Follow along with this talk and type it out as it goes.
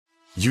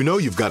You know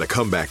you've got a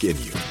comeback in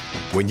you.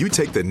 When you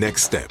take the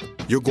next step,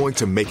 you're going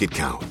to make it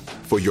count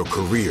for your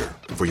career,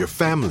 for your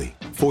family,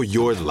 for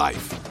your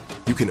life.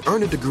 You can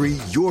earn a degree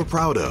you're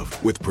proud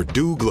of with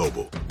Purdue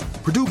Global.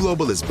 Purdue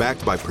Global is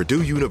backed by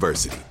Purdue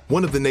University,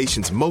 one of the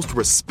nation's most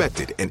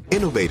respected and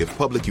innovative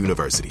public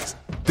universities.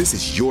 This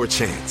is your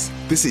chance.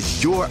 This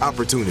is your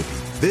opportunity.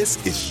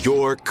 This is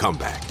your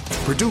comeback.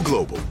 Purdue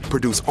Global,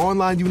 Purdue's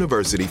online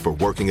university for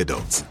working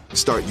adults.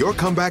 Start your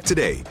comeback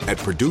today at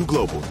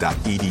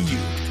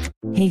purdueglobal.edu.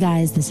 Hey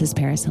guys, this is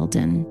Paris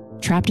Hilton.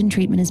 Trapped in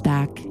Treatment is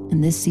back,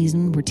 and this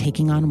season we're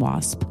taking on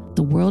WASP,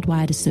 the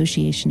Worldwide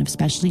Association of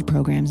Specialty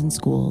Programs in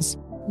Schools.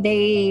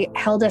 They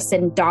held us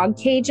in dog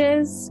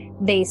cages.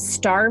 They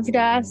starved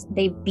us.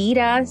 They beat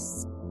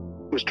us.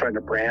 Was trying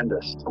to brand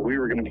us. So we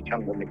were going to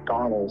become the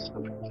McDonald's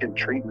of kid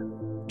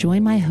treatment.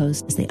 Join my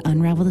hosts as they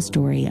unravel the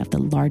story of the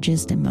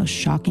largest and most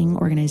shocking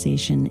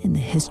organization in the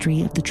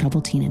history of the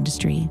troubled teen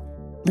industry.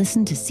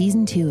 Listen to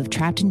Season 2 of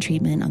Trapped in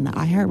Treatment on the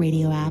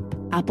iHeartRadio app,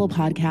 Apple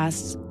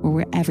Podcasts, or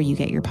wherever you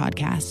get your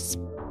podcasts.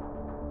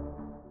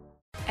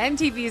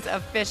 MTV's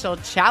official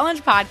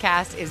Challenge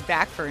podcast is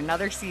back for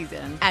another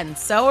season. And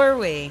so are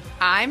we.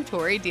 I'm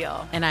Tori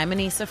Deal. And I'm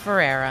Anissa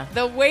Ferreira.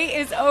 The wait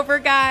is over,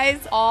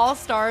 guys. All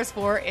Stars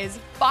 4 is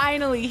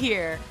finally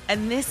here.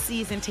 And this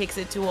season takes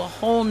it to a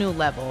whole new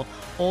level.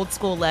 Old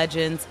school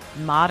legends,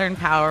 modern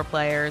power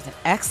players, and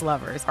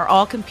ex-lovers are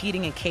all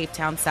competing in Cape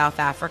Town, South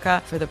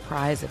Africa for the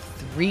prize of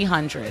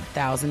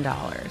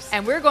 $300,000.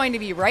 And we're going to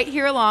be right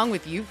here along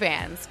with you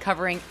fans,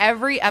 covering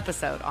every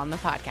episode on the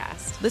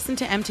podcast. Listen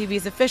to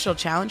MTV's official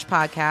Challenge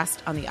podcast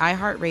on the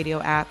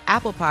iHeartRadio app,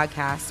 Apple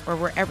Podcasts, or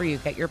wherever you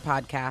get your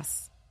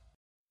podcasts.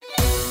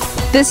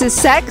 This is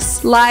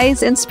Sex,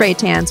 Lies, and Spray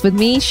Tans with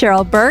me,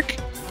 Cheryl Burke,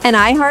 an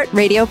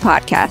iHeartRadio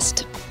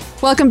podcast.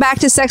 Welcome back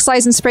to Sex,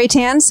 Lies, and Spray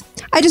Tans.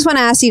 I just want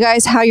to ask you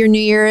guys how your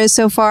new year is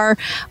so far.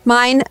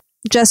 Mine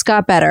just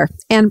got better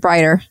and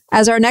brighter,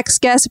 as our next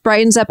guest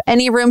brightens up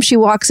any room she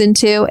walks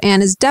into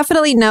and is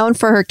definitely known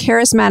for her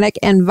charismatic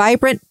and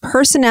vibrant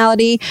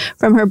personality,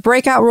 from her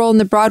breakout role in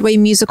the Broadway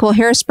musical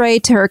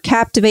Hairspray to her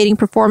captivating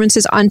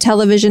performances on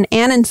television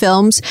and in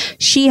films.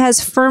 She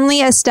has firmly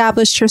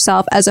established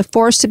herself as a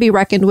force to be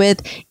reckoned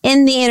with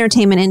in the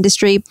entertainment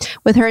industry.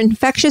 With her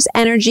infectious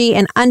energy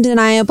and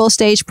undeniable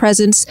stage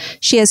presence,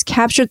 she has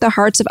captured the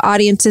hearts of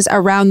audiences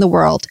around the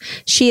world.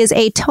 She is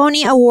a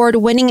Tony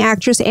Award-winning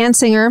actress and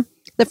singer,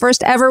 the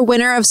first ever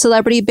winner of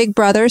Celebrity Big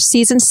Brother,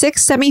 season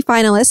 6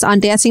 semifinalist on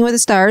Dancing with the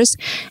Stars,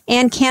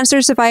 and cancer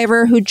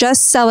survivor who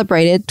just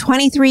celebrated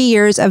 23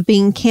 years of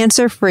being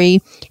cancer-free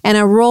and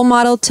a role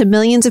model to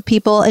millions of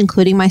people,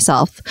 including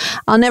myself.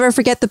 I'll never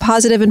forget the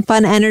positive and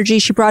fun energy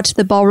she brought to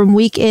the ballroom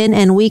week in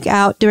and week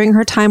out during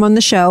her time on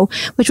the show,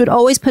 which would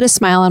always put a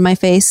smile on my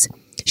face.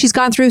 She's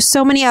gone through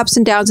so many ups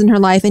and downs in her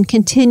life and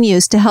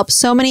continues to help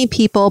so many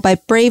people by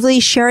bravely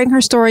sharing her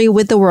story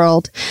with the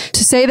world.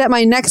 To say that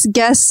my next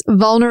guest's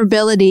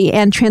vulnerability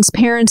and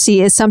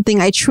transparency is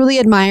something I truly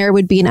admire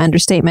would be an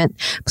understatement.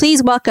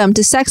 Please welcome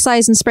to Sex,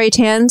 Lies, and Spray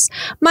Tans,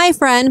 my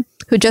friend,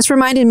 who just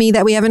reminded me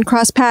that we haven't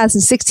crossed paths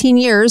in 16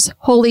 years.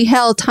 Holy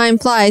hell, time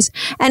flies.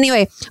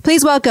 Anyway,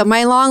 please welcome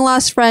my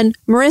long-lost friend,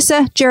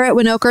 Marissa Jaret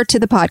Winokur, to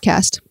the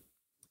podcast.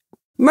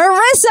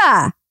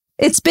 Marissa!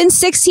 It's been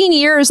 16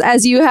 years,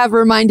 as you have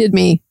reminded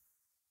me.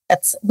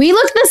 We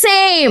look the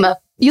same.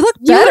 You look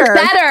better. You look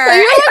better.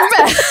 You look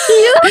better.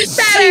 You look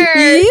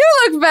better. You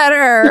look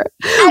better.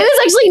 I was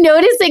actually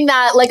noticing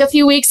that like a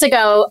few weeks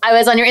ago. I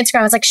was on your Instagram.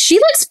 I was like, she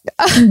looks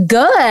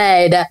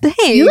good.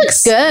 Thanks. You look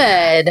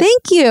good.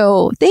 Thank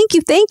you. Thank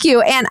you. Thank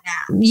you. And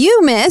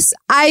you, miss,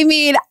 I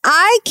mean,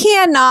 I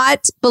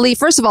cannot believe,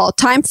 first of all,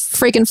 time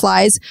freaking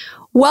flies.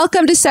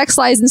 Welcome to Sex,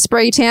 Lies, and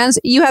Spray Tans.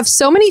 You have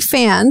so many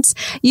fans.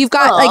 You've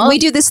got, like, we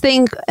do this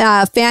thing,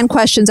 fan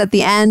questions at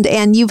the end,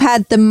 and you've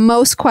had the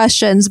most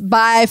questions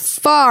by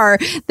far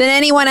than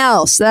anyone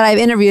else that I've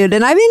interviewed.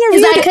 And I've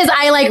interviewed. Is that because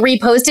I, like,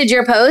 reposted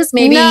your post?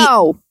 Maybe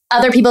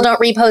other people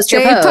don't repost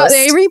your post.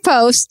 They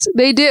repost.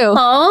 They do.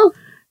 Oh.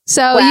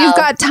 So you've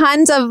got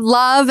tons of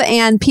love,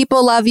 and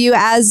people love you,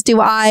 as do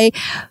I.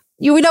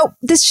 You know,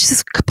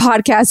 this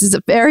podcast is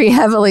very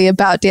heavily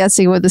about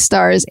Dancing with the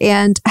Stars.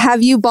 And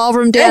have you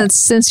ballroom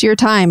danced since your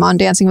time on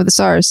Dancing with the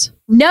Stars?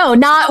 No,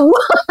 not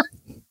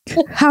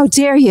once. How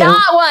dare you?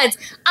 Not once.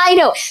 I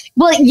know.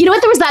 Well, you know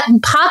what? There was that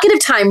pocket of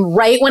time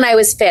right when I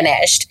was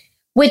finished,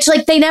 which,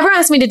 like, they never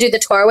asked me to do the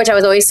tour, which I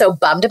was always so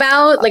bummed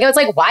about. Like, I was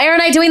like, why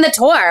aren't I doing the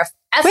tour?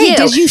 Wait,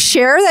 did you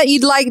share that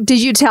you'd like,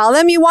 did you tell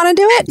them you want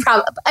to do it?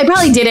 I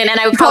probably didn't, and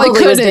I probably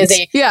was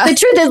busy. Yeah. The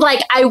truth is,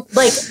 like,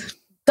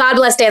 God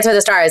bless Dance with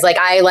the Stars. Like,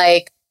 I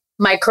like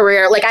my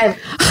career. Like, I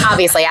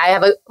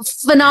have a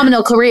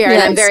phenomenal career, and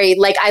I'm very,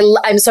 like,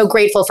 I'm so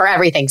grateful for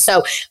everything.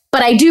 So,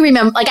 but I do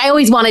remember, like, I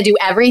always want to do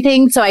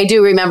everything. So I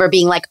do remember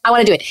being like, I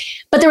want to do it.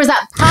 But there was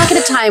that pocket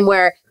of time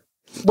where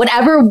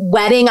whatever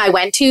wedding I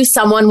went to,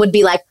 someone would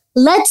be like,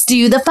 let's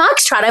do the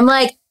foxtrot. I'm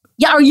like,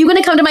 yeah, are you going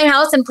to come to my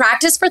house and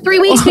practice for 3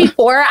 weeks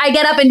before I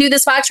get up and do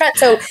this foxtrot?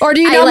 So, or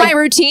do you know my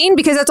routine?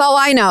 Because that's all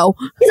I know.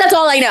 Because that's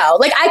all I know.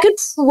 Like I could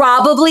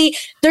probably,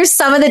 there's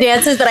some of the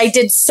dances that I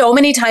did so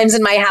many times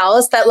in my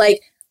house that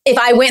like, if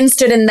I went and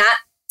stood in that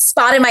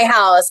spot in my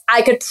house,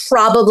 I could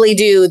probably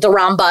do the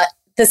rumba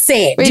the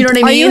same. Wait, do you know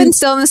what I mean? Are you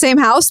still in the same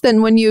house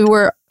than when you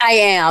were? I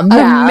am.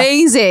 Yeah.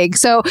 Amazing.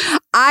 So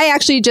I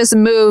actually just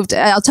moved.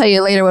 I'll tell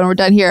you later when we're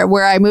done here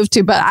where I moved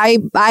to. But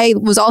I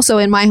was also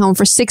in my home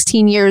for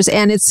 16 years.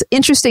 And it's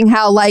interesting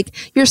how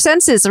like your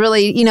senses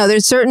really, you know,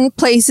 there's certain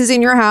places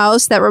in your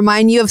house that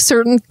remind you of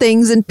certain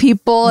things and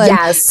people. And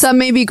yes. Some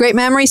may be great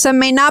memories. Some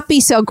may not be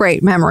so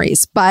great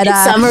memories. But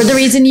some are the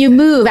reason you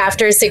move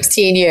after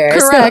 16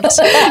 years. Correct.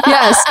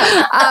 Yes.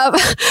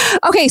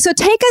 Okay. So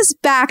take us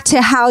back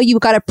to how you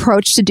got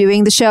approached to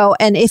doing the show.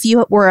 And if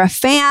you were a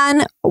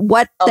fan,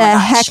 what the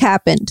heck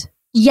happened?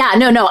 Yeah,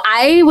 no.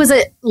 I'm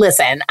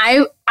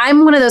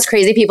one of those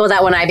crazy people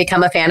that when I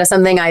become a fan of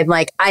something, I'm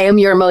like, I am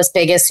your most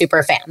biggest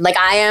super fan. Like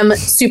I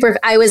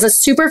was a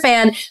super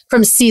fan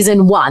from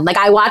season 1. Like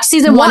I watched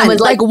season 1 with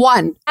like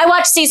one. I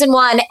watched season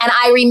 1 and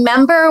I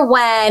remember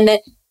when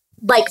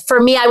like for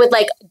me, I would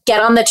like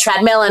get on the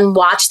treadmill and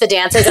watch the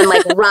dances and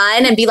like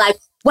run and be like,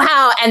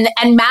 wow. And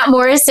Matt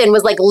Morrison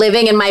was like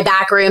living in my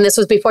back room. This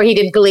was before he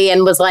did Glee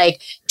and was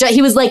like,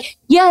 he was like,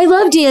 yeah, I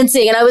love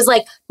dancing. And I was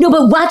like, no,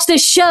 but watch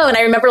this show. And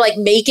I remember like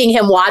making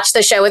him watch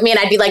the show with me and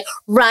I'd be like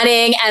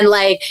running and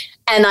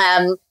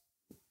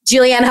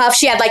Julianne Hough,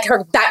 she had like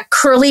that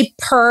curly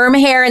perm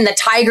hair and the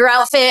tiger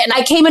outfit. And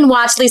I came and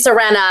watched Lisa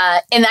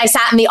Rinna and I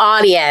sat in the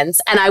audience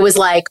and I was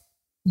like,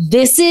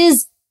 this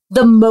is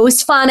the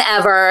most fun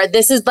ever.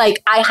 This is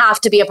like, I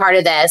have to be a part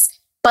of this.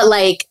 But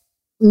like,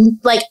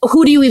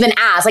 who do you even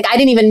ask? Like, I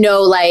didn't even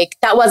know, like,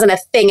 that wasn't a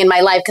thing in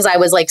my life because I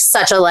was like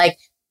such a, like,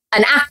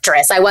 an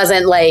actress. I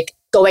wasn't like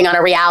going on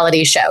a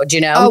reality show, do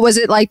you know? Oh, was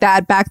it like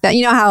that back then?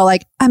 You know how,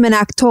 like, I'm an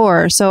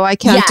actor, so I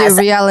can't do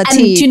reality. And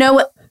do you know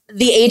what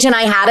the agent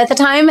I had at the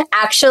time,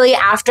 actually,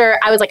 after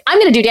I was like, I'm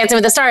going to do Dancing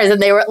with the Stars.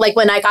 And they were like,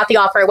 when I got the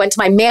offer, I went to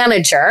my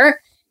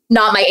manager,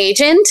 not my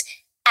agent.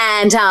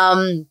 And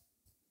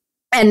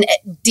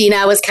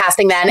Dina was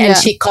casting then. And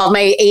she called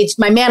my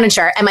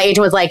manager and my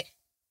agent was like,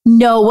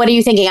 no, what are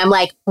you thinking? I'm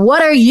like,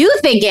 what are you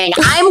thinking?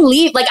 I'm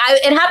leave. Like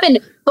it happened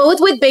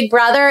both with Big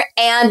Brother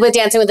and with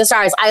Dancing with the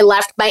Stars. I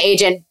left my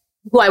agent,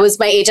 who I was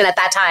my agent at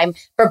that time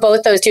for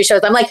both those two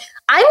shows. I'm like,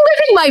 I'm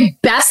living my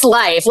best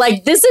life.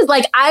 Like,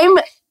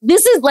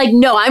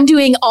 no, I'm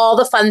doing all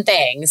the fun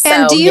things. So,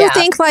 and do you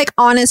think like,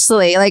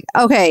 honestly, like,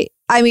 okay,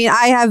 I mean,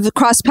 I have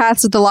crossed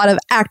paths with a lot of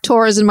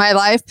actors in my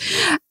life.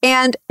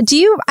 And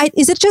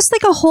is it just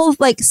like a whole,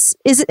 like,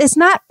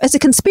 it's a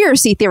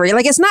conspiracy theory.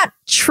 Like, it's not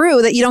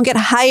true that you don't get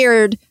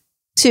hired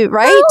to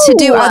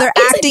do other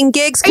acting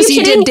gigs because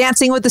you did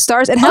Dancing with the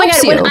Stars. It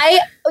helps you. When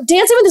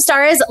Dancing with the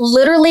Stars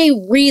literally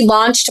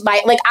relaunched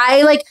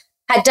I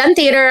had done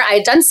theater, I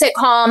had done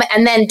sitcom.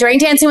 And then during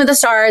Dancing with the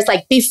Stars,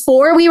 like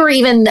before we were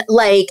even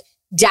like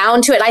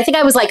down to it, I think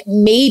I was like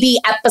maybe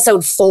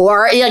episode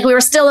 4. Like we were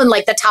still in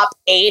like the top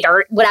 8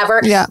 or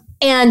whatever. Yeah.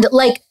 And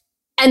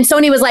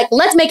Sony was like,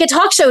 let's make a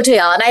talk show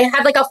deal. And I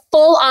had like a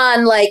full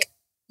on like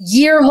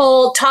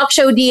year-old talk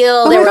show deal.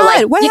 Oh my God,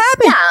 like, what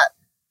happened? Yeah.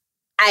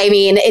 I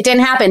mean, it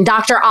didn't happen.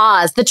 Dr.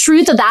 Oz. The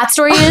truth of that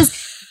story is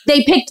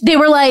they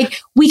were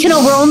like, we're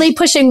only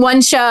pushing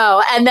one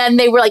show. And then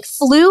they were like,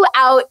 flew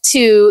out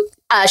to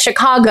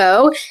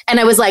Chicago.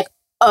 And I was like,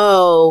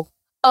 oh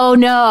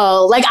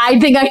no, like, I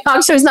think our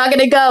talk show's not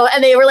going to go.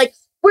 And they were like,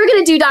 we're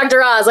going to do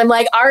Dr. Oz. I'm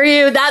like, are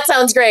you? That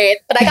sounds great.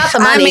 But I got the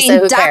money, so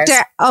who cares?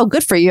 Oh,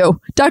 good for you.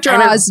 Dr.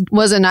 Oz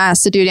wasn't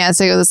asked to do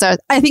Dancing with the Stars.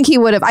 I think he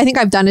would have. I think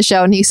I've done a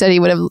show and he said he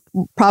would have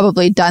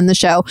probably done the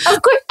show.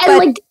 Of course. And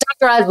like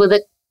Dr. Oz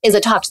is a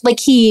talk,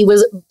 like he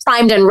was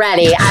primed and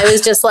ready. I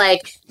was just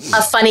like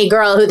a funny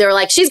girl who they were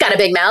like, she's got a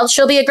big mouth.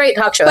 She'll be a great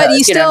talk show But host,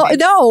 you still,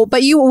 no,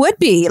 but you would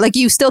be. Like,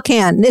 you still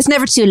can. It's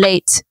never too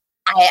late.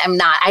 I am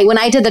not. When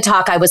I did the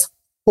talk, I was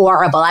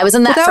horrible. I was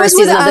in that first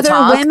season of the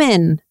talk.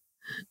 Women.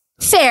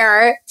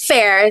 Fair.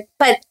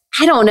 But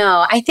I don't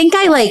know. I think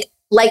I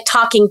like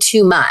talking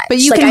too much. But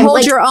you can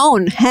hold your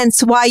own.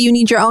 Hence why you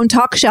need your own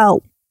talk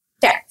show.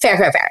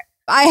 Fair.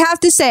 I have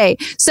to say,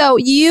 so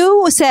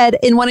you said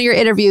in one of your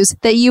interviews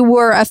that you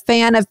were a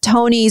fan of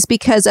Tony's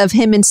because of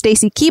him and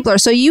Stacy Keibler.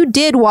 So you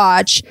did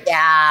watch.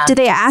 Yeah. Did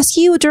they ask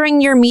you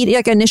during your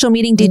initial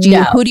meeting? Did you?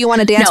 No. Who do you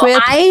want to dance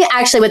with? I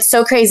actually, what's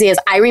so crazy is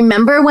I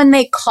remember when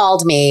they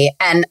called me,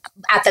 and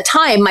at the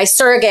time my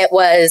surrogate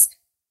was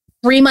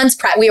 3 months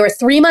pregnant. We were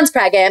 3 months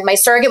pregnant. My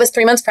surrogate was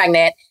 3 months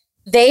pregnant.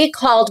 They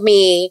called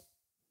me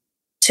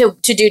to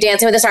do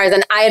Dancing with the Stars,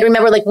 and I had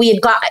remember we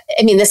had got.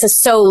 I mean, this is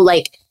so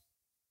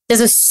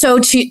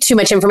too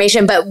much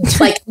information, but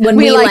like when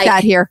we like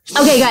that here.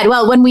 Okay, good.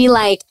 Well, when we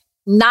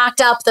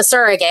knocked up the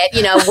surrogate,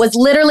 was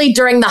literally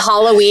during the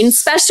Halloween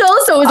special.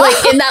 So it was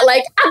like in that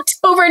like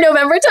October,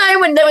 November time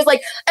when there was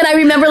like, and I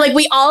remember like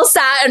we all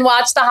sat and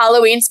watched the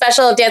Halloween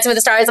special of Dancing with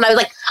the Stars. And I was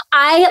like,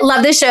 I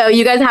love this show.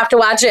 You guys have to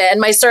watch it. And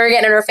my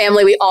surrogate and her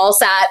family, we all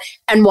sat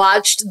and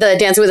watched the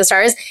Dancing with the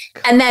Stars.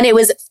 And then it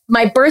was,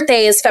 my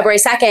birthday is February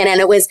 2nd.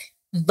 And it was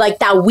like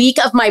that week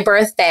of my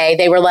birthday,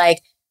 they were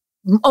like,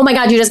 oh my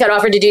God, you just got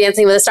offered to do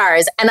Dancing with the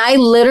Stars. And I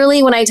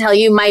literally, when I tell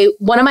you,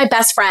 one of my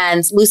best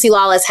friends, Lucy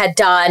Lawless, had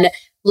done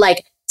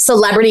like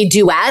celebrity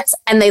duets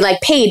and they like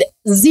paid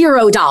 $0. Do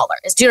you know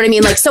what I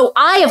mean? Like, so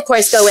I, of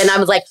course, go in, I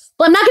was like,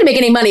 well, I'm not going to make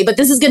any money, but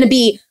this is going to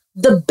be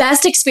the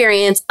best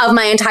experience of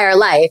my entire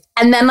life.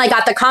 And then I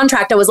got the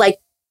contract. I was like,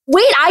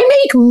 wait, I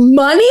make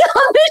money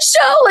on this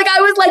show? Like,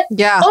 I was like,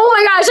 oh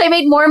my gosh, I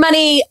made more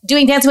money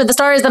doing Dancing with the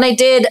Stars than I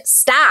did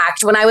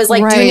Stacked when I was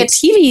like doing a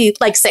TV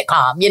like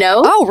sitcom,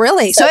 Oh,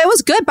 really? So it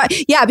was good, but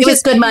because it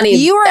was good money.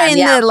 You were in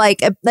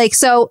the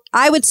so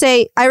I would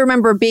say, I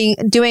remember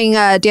doing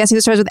Dancing with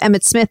the Stars with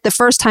Emmett Smith the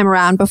first time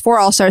around before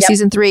All Star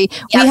season 3.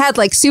 We had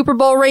like Super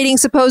Bowl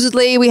ratings,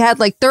 supposedly. We had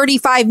like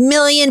 35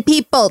 million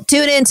people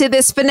tune into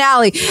this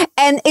finale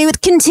and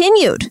it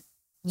continued.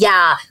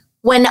 Yeah.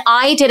 When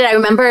I did it, I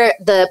remember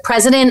the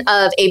president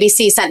of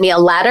ABC sent me a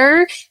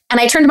letter and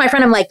I turned to my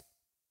friend. I'm like,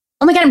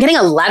 oh my God, I'm getting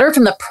a letter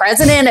from the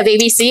president of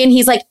ABC. And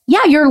he's like,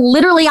 yeah, you're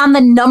literally on the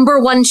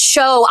 #1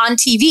 show on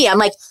TV. I'm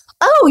like,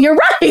 oh, you're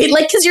right.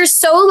 Like, cause you're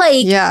so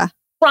like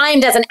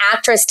primed as an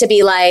actress to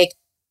be like,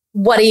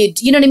 what do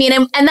you know what I mean?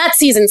 And that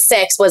season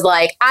 6 was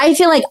like, I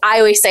feel like I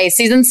always say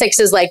season 6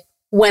 is like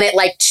when it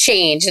like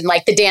changed and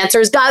like the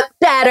dancers got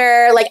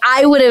better. Like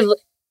I would have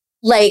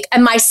like,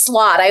 and my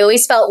slot, I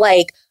always felt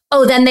like,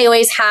 oh, then they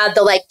always had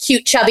the like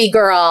cute chubby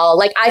girl.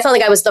 Like I felt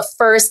like I was the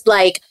first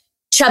like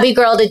chubby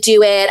girl to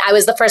do it. I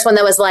was the first one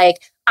that was like,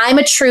 I'm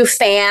a true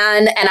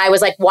fan. And I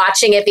was like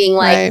watching it being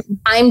like,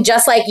 I'm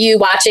just like you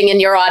watching in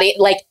your audience,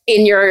 like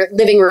in your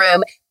living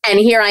room. And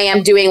here I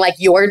am doing like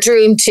your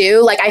dream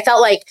too. Like I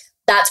felt like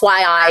that's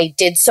why I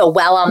did so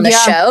well on the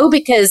show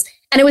because,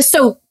 and it was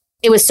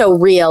so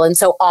real and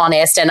so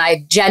honest. And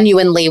I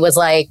genuinely was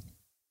like,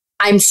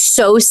 I'm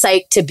so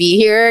psyched to be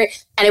here.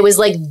 And it was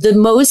like the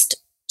most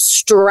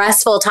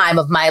stressful time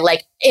of my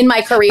like in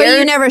my career. But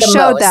you never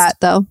showed that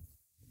though.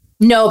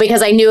 No,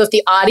 because I knew if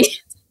the audience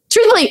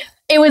truthfully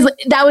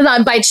that was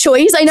on by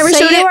choice. I never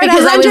showed it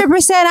because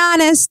 100%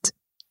 honest.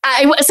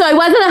 So I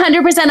wasn't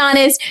 100%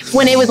 honest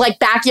when it was like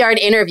backyard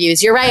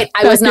interviews. You're right.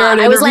 I was not.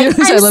 I was like,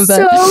 I'm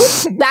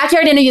so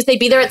backyard interviews. They'd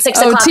be there at 6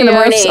 o'clock in the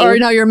morning. Or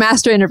no, your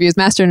master interviews.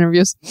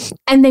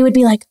 And they would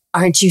be like,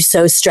 aren't you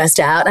so stressed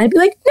out? And I'd be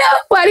like, no,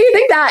 why do you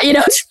think that?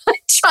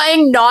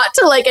 Trying not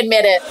to like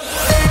admit it.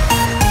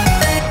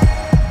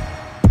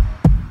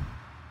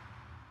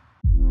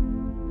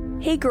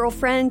 Hey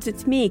girlfriends,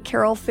 it's me,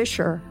 Carol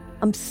Fisher.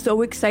 I'm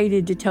so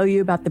excited to tell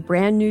you about the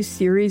brand new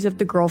series of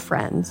The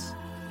Girlfriends.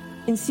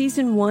 In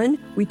season 1,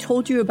 we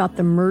told you about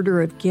the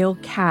murder of Gail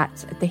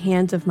Katz at the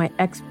hands of my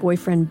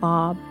ex-boyfriend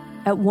Bob.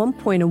 At one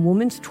point, a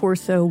woman's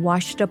torso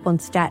washed up on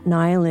Staten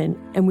Island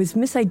and was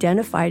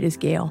misidentified as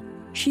Gail.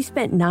 She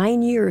spent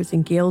 9 years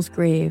in Gail's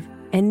grave,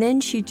 and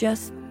then she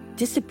just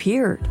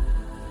disappeared.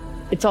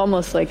 It's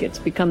almost like it's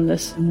become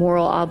this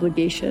moral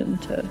obligation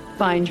to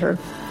find her.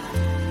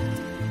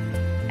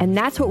 And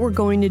that's what we're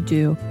going to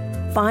do.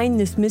 Find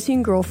this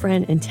missing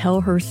girlfriend and tell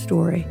her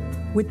story.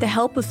 With the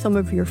help of some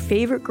of your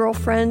favorite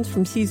girlfriends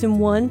from season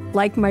 1,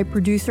 like my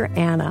producer,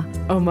 Anna.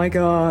 Oh my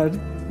God.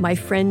 My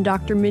friend,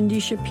 Dr. Mindy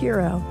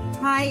Shapiro.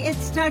 Hi,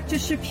 it's Dr.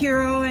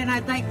 Shapiro, and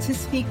I'd like to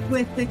speak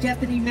with the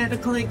deputy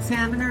medical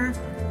examiner.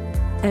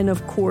 And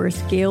of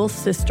course, Gail's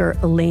sister,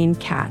 Elaine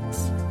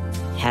Katz.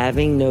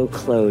 Having no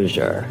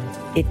closure,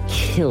 it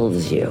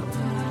kills you.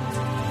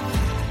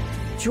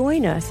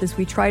 Join us as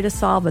we try to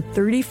solve a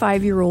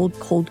 35-year-old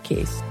cold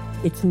case.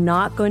 It's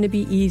not going to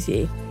be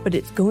easy, but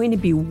it's going to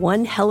be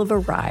one hell of a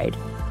ride.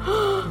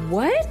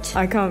 What?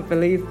 I can't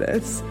believe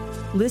this.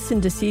 Listen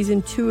to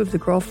season 2 of The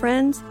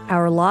Girlfriends,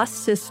 Our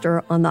Lost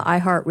Sister on the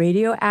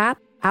iHeartRadio app,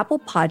 Apple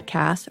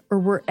Podcasts, or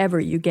wherever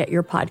you get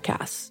your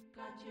podcasts.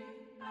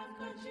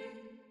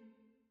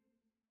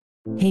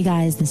 Hey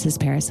guys, this is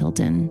Paris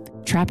Hilton.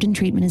 Trapped in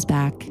Treatment is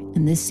back,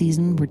 and this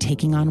season we're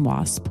taking on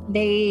WASP.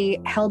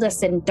 They held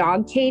us in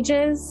dog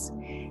cages.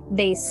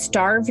 They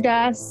starved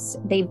us.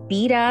 They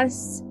beat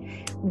us.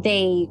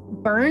 They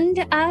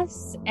burned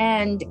us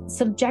and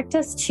subject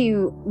us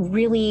to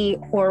really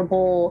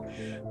horrible,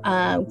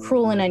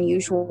 cruel and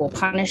unusual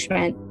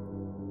punishment.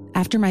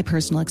 After my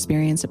personal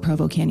experience at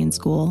Provo Canyon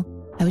School,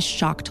 I was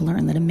shocked to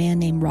learn that a man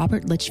named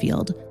Robert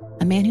Litchfield,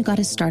 a man who got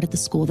his start at the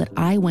school that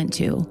I went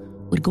to,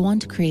 would go on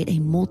to create a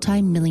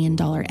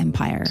multi-million-dollar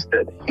empire.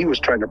 He was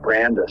trying to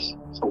brand us,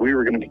 so we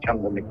were going to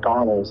become the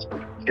McDonald's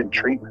of kid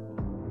treatment.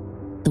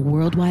 The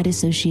Worldwide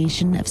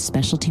Association of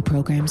Specialty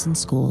Programs in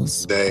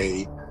Schools.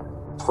 They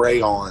prey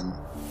on,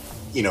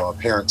 a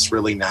parent's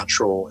really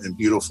natural and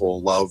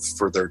beautiful love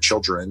for their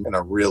children in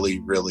a really,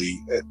 really,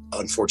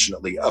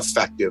 unfortunately,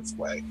 effective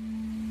way.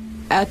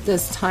 At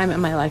this time in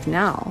my life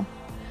now,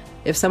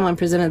 if someone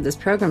presented this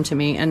program to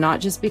me, and not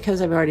just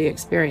because I've already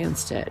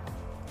experienced it.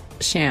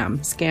 Sham,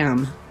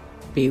 scam,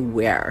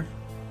 beware.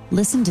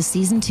 Listen to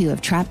season 2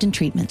 of Trapped in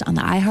Treatment on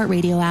the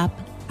iHeartRadio app,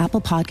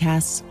 Apple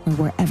Podcasts, or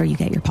wherever you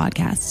get your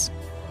podcasts.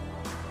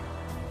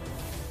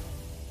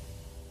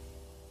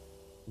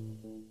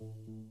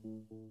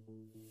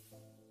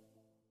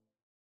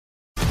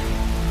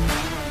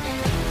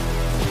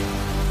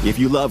 If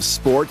you love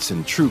sports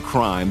and true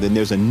crime, then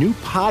there's a new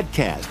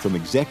podcast from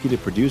executive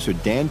producer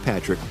Dan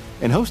Patrick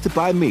and hosted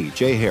by me,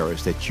 Jay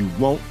Harris, that you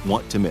won't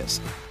want to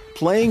miss.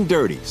 Playing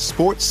Dirty: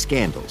 Sports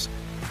Scandals.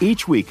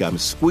 Each week, I'm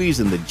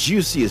squeezing the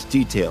juiciest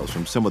details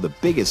from some of the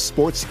biggest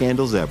sports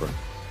scandals ever.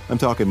 I'm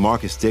talking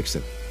Marcus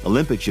Dixon,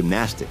 Olympic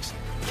gymnastics,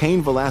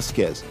 Cain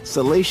Velasquez,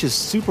 salacious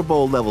Super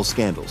Bowl-level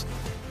scandals.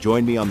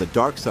 Join me on the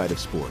dark side of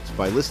sports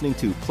by listening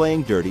to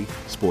Playing Dirty: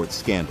 Sports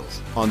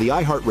Scandals on the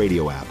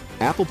iHeartRadio app,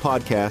 Apple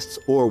Podcasts,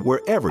 or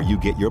wherever you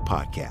get your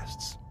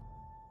podcasts.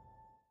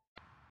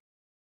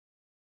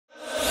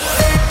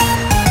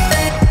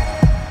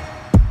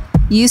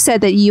 You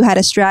said that you had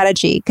a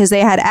strategy because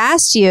they had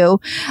asked you,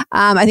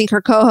 I think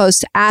her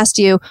co-host asked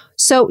you,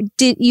 so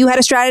did you had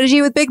a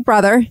strategy with Big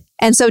Brother?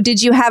 And so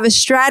did you have a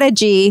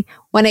strategy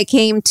when it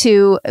came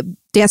to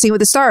Dancing with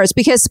the Stars?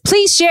 Because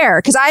please share,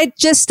 because I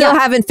just still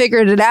haven't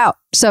figured it out.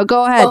 So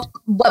go ahead. Well,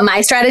 what my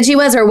strategy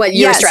was or what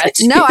your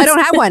strategy No, is? I don't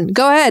have one.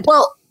 Go ahead.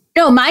 Well,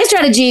 no, my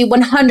strategy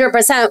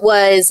 100%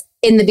 was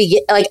in the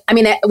beginning. Like, I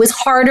mean, it was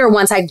harder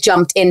once I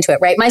jumped into it,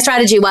 right? My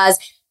strategy was,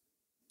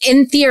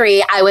 in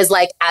theory, I was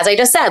like, as I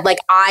just said, like,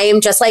 I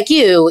am just like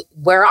you.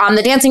 We're on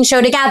the dancing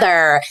show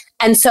together.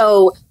 And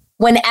so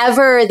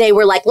whenever they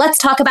were like, let's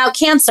talk about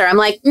cancer, I'm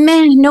like,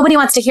 man, nobody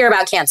wants to hear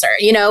about cancer,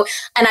 you know?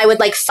 And I would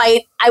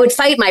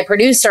fight my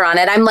producer on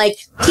it. I'm like,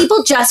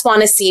 people just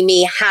want to see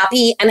me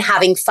happy and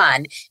having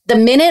fun. The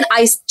minute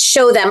I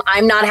show them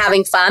I'm not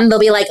having fun, they'll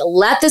be like,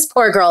 let this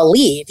poor girl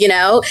leave, you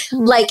know?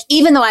 Like,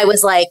 even though I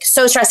was like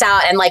so stressed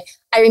out, and like,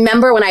 I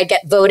remember when I'd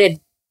get voted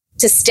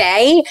to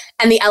stay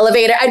and the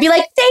elevator, I'd be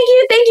like, thank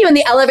you. And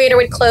the elevator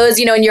would close,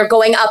 you know, and you're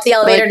going up the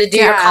elevator to do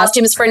your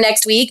costumes for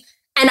next week.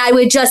 And I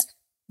would just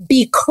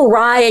be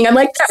crying. I'm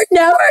like, they're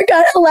never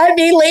gonna let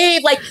me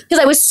leave. Like, because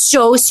I was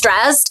so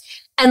stressed.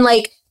 And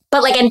like,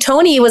 but like, and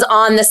Tony was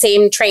on the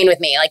same train with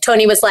me. Like,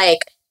 Tony was like,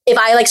 if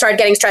I like started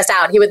getting stressed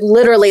out, he would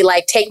literally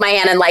like take my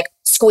hand and like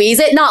squeeze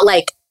it, not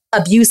like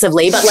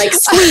abusively, but like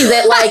squeeze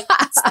it, like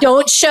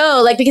don't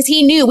show, like, because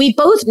he knew, we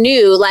both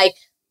knew, like,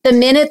 the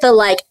minute the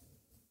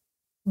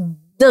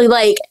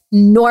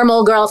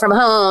normal girl from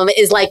home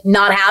is like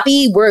not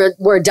happy,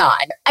 we're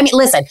done. I mean,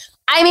 listen,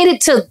 I made it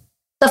to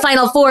the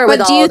Final Four with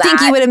all that. But do you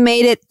think you would have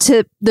made it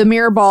to the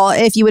mirror ball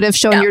if you would have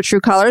shown your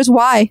true colors?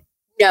 Why?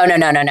 No.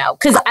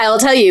 Because I'll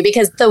tell you,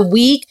 because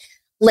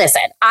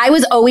listen, I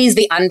was always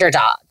the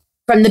underdog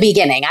from the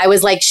beginning. I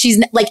was like,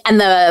 she's like, and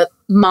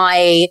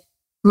my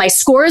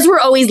scores were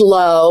always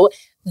low.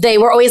 They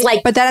were always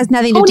like, but that has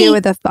nothing to do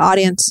with the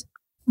audience.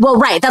 Well,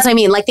 right. That's what I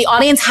mean. Like, the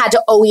audience had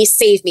to always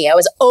save me. I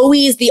was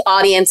always the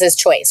audience's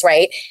choice.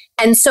 Right.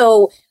 And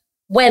so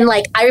when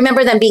like, I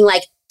remember them being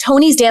like,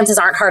 Tony's dances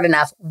aren't hard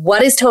enough.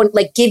 What is Tony,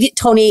 like,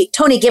 Tony,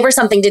 give her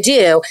something to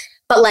do.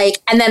 But like,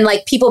 and then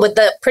like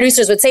the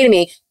producers would say to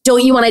me,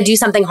 don't you want to do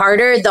something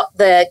harder?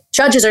 The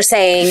judges are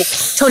saying,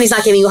 Tony's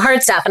not giving you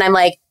hard stuff. And I'm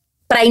like,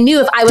 but I knew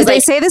if I was Did they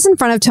say this in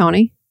front of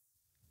Tony?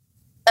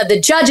 The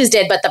judges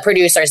did, but the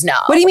producers no.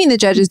 What do you mean the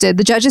judges did?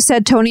 The judges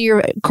said, Tony,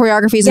 your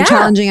choreography isn't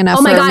challenging enough.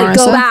 Oh my for God, Marissa.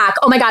 go back.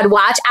 Oh my God,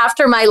 watch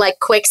after my like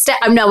quick step.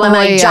 My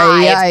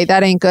jive. Yeah,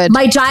 that ain't good.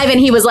 My jive, and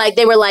he was like,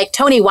 they were like,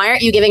 Tony, why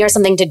aren't you giving her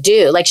something to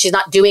do? Like, she's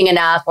not doing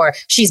enough, or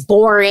she's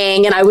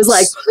boring. And I was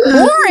like,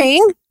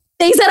 boring?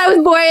 They said I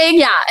was boring.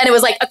 Yeah. And it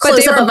was like a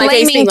close up of my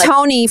face. But they were blaming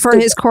Tony for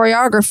his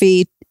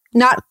choreography,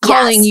 not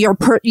calling your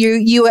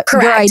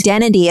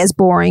identity as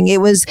boring.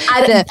 It was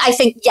I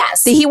think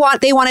yes.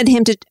 They wanted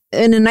him to,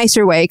 in a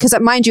nicer way, because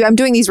mind you, I'm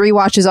doing these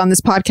rewatches on this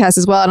podcast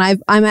as well,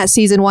 and I'm at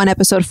season 1,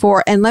 episode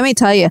 4, and let me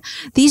tell you,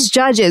 these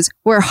judges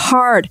were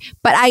hard,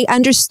 but I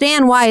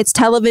understand why. It's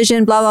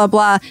television, blah blah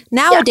blah.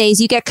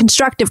 Nowadays, you get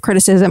constructive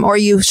criticism, or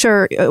you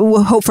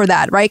hope for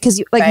that, right?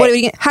 Because like,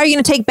 right. How are you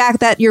going to take back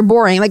that you're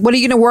boring? Like, what are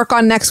you going to work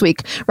on next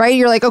week, right?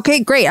 You're like,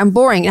 okay, great, I'm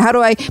boring. How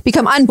do I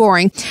become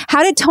unboring?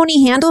 How did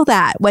Tony handle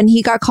that when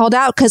he got called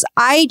out? Because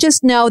I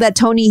just know that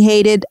Tony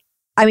hated.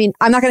 I mean,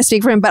 I'm not going to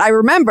speak for him, but I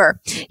remember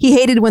he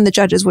hated when the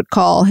judges would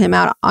call him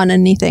out on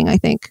anything, I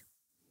think.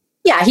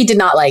 Yeah, he did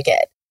not like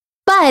it.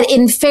 But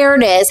in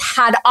fairness,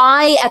 had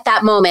I at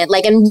that moment,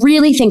 like, and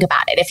really think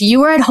about it, if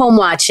you were at home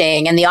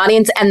watching and the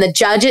audience and the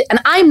judges, and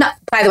I'm not,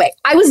 by the way,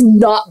 I was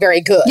not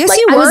very good. Yes, like,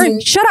 you were.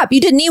 Shut up.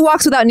 You did knee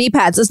walks without knee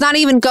pads. Let's not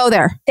even go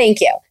there.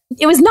 Thank you.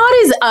 It was not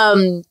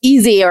as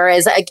easy or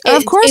as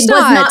of course it not.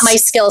 was not my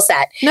skill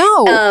set.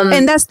 No,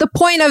 and that's the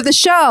point of the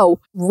show.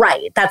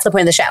 Right, that's the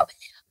point of the show.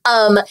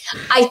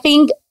 I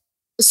think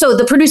so.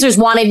 The producers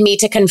wanted me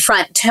to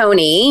confront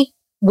Tony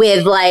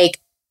with like,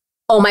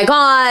 "Oh my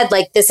God,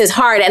 like this is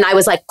hard," and I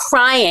was like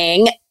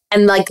crying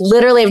And like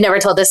literally I've never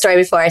told this story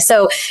before.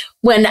 So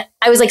when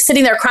I was like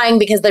sitting there crying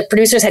because the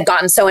producers had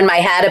gotten so in my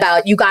head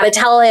about, you got to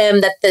tell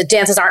him that the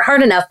dances aren't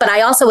hard enough. But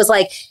I also was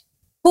like,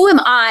 who am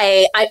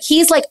I?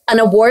 He's like an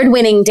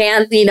award-winning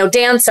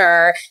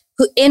dancer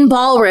who in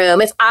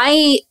ballroom. If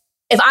I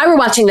were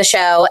watching the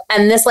show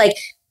and this like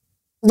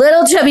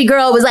little chubby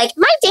girl was like,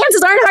 my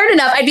dances aren't hard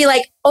enough, I'd be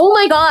like, oh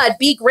my God,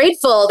 be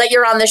grateful that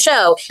you're on the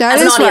show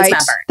as an audience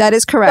member. That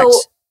is correct.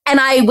 And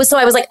I was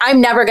like,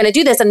 I'm never going to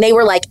do this. And they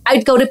were like,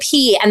 I'd go to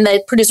pee and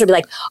the producer would be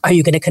like, are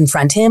you going to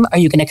confront him? Are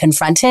you going to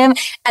confront him?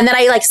 And then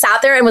I like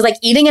sat there and was like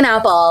eating an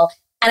apple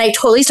and I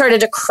totally started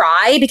to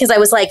cry because I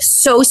was like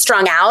so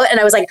strung out. And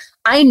I was like,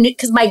 I knew,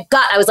 because my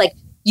gut, I was like,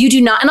 you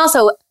do not. And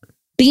also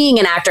being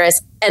an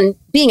actress and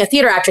being a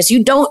theater actress,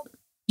 you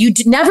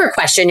never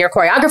question your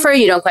choreographer.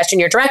 You don't question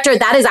your director.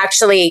 That is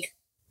actually,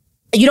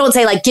 you don't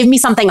say like, give me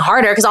something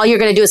harder because all you're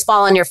going to do is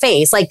fall on your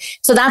face. Like,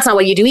 so that's not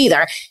what you do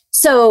either.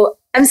 So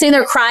I'm sitting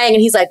there crying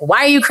and he's like, why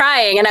are you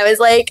crying? And I was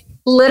like,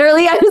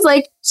 literally, I was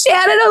like,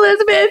 Shannon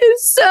Elizabeth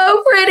is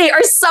so pretty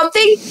or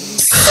something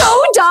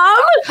so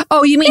dumb.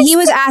 Oh, you mean he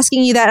was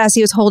asking you that as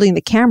he was holding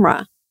the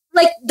camera?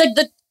 Like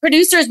the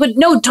producers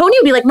Tony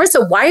would be like,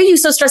 Marissa, why are you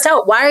so stressed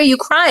out? Why are you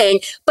crying?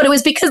 But it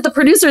was because the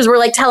producers were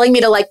like telling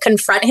me to like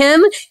confront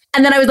him.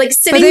 And then I was like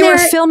sitting there. But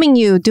they were filming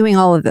you doing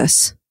all of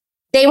this.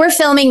 They were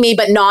filming me,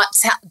 but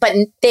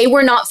they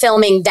were not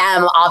filming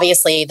them,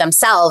 obviously,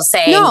 themselves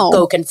saying,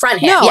 go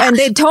confront him. No, yeah.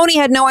 And Tony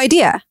had no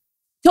idea.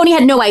 Tony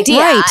had no idea.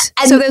 Right.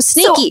 And so that was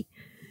sneaky.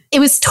 It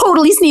was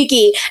totally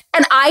sneaky.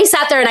 And I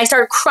sat there and I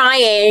started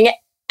crying.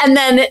 And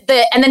then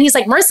he's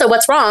like, Marissa,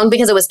 what's wrong?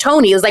 Because it was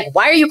Tony. He was like,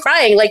 why are you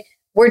crying? Like,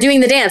 we're doing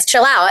the dance.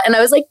 Chill out. And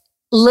I was like,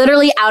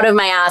 literally out of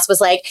my ass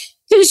was like,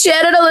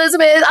 Shannon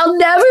Elizabeth, I'll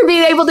never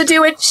be able to do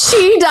what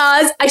she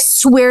does. I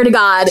swear to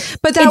God.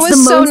 But that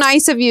was so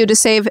nice of you to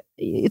save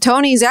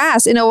Tony's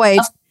ass in a way.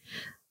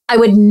 I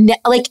would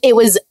it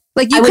was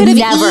like you could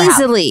have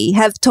easily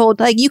have told,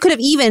 like you could have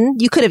even,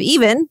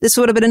 this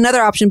would have been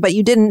another option, but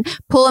you didn't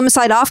pull him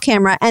aside off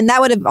camera. And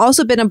that would have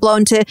also been a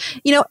blow to,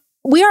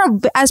 we are,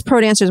 as pro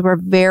dancers, we're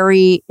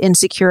very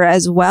insecure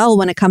as well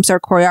when it comes to our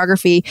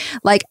choreography.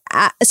 Like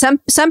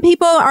some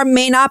people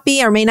may not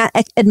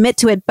admit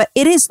to it, but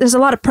there's a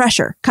lot of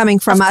pressure coming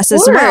from us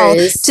as well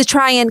to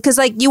try and, because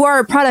like you are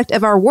a product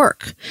of our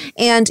work.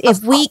 And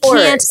if we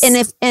can't,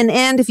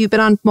 and if you've been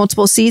on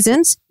multiple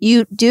seasons,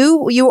 you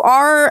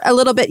have a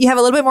little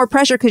bit more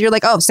pressure because you're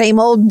like, oh, same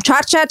old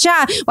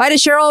cha-cha-cha. Why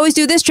does Cheryl always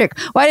do this trick?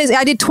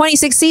 I did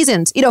 26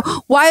 seasons.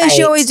 Why does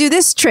she always do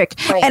this trick?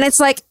 Right. And it's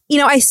like,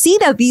 I see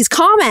these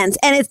comments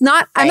and it's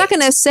not, I'm not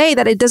going to say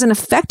that it doesn't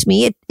affect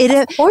me.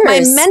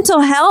 My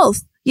mental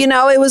health,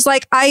 it was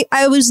like,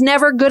 I was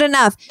never good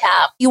enough.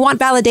 Yeah. You want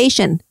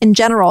validation in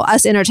general,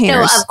 us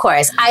entertainers. No, of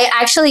course. I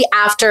actually,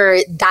 after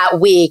that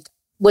week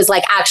was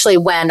like, actually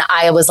when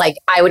I was like,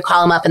 I would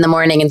call him up in the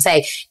morning and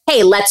say,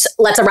 hey, let's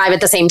arrive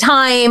at the same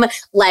time.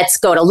 Let's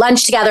go to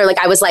lunch together. Like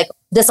I was like,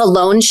 this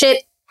alone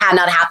shit had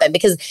not happened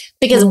because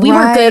we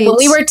were good. When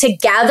we were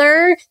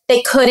together,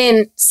 they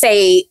couldn't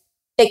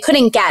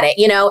get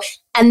it,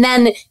 And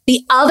then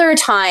the other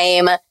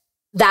time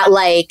that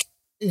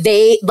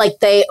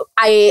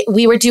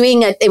we were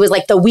doing it was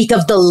like the week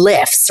of the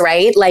lifts,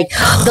 right? Like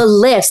the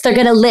lifts, they're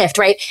going to lift,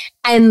 right?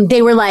 And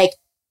they were like,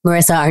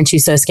 Marissa, aren't you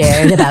so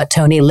scared about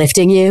Tony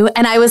lifting you?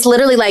 And I was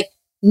literally like,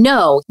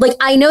 no, like,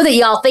 I know that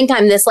y'all think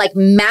I'm this like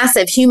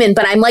massive human,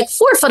 but I'm like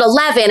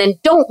 4'11"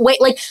 and don't weigh,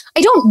 like,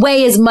 I don't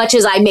weigh as much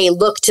as I may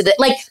look to the,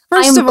 like,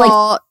 first of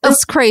all,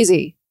 that's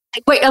crazy.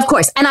 Wait, of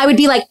course. And I would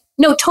be like,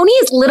 no, Tony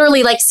is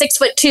literally like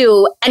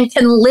 6'2" and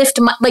can lift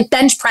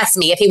bench press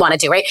me if he wanted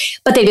to, right?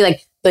 But they'd be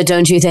like, but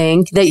don't you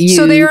think that you...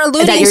 So they're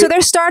alluding, so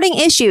they're starting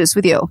issues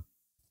with you.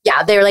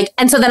 Yeah, they were like,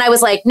 and so then I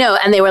was like, no.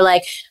 And they were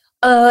like,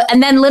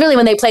 and then literally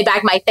when they played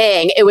back my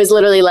thing, it was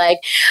literally like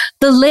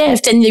the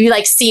lift and you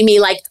like see me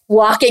like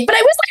walking, but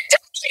I was like,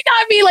 totally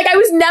not me. Like I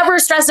was never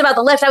stressed about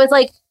the lift. I was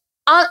like,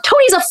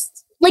 Tony's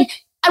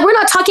we're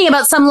not talking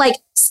about some like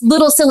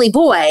little silly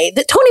boy.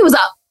 Tony was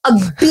a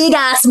big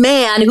ass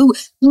man who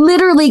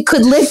literally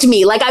could lift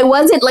me. Like I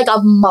wasn't like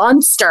a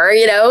monster,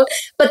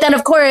 but then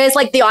of course,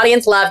 like the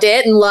audience loved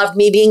it and loved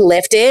me being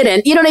lifted.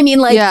 And you know what I mean?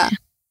 Like, yeah.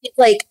 It's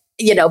like,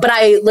 but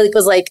I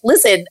was like,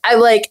 listen, I'm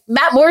like,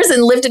 Matt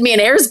Morrison lifted me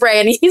in Hairspray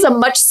and he's a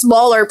much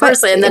smaller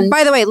person than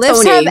by the way,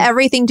 lifts have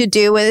everything to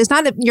do with, it's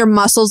not your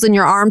muscles and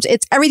your arms.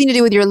 It's everything to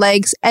do with your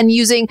legs and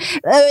using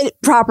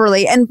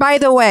properly. And by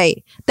the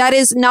way, that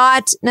is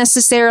not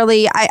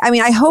necessarily, I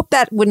mean, I hope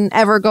that wouldn't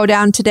ever go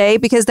down today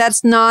because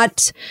that's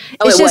not,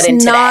 it's just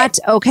not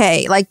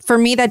okay. Like for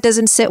me, that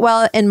doesn't sit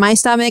well in my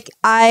stomach.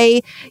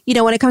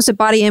 When it comes to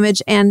body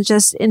image and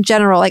just in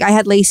general, like I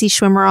had Lacey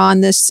Schwimmer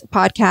on this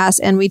podcast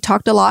and we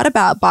talked a lot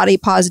about body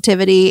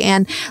positivity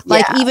and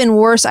like even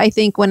worse, I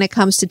think when it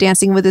comes to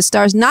Dancing with the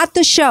Stars, not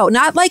the show,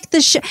 not like the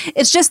show.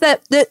 It's just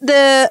that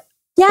the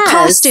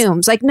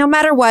costumes, like no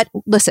matter what,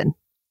 listen,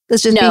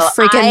 Let's just be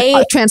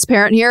freaking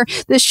transparent here.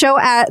 The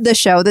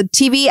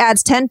TV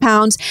adds 10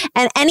 pounds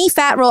and any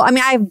fat roll. I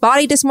mean, I have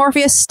body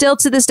dysmorphia still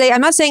to this day.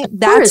 I'm not saying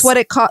that's what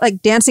it called,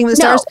 like Dancing with the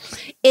Stars.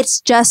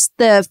 It's just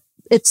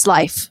it's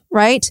life,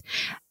 right?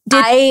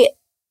 I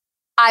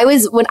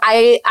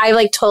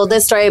like told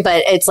this story,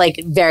 but it's like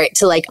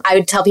I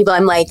would tell people,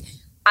 I'm like,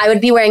 I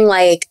would be wearing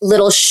like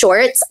little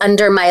shorts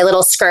under my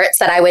little skirts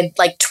that I would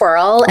like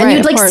twirl, and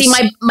you'd like see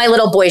my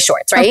little boy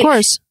shorts, right? Of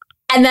course.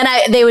 And then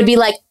they would be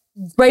like,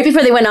 right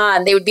before they went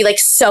on, they would be like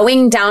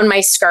sewing down my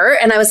skirt,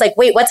 and I was like,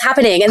 wait, what's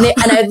happening? And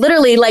I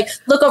literally like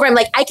look over, I'm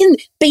like, I can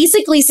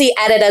basically see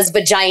Edita's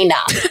vagina.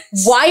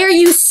 Why are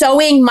you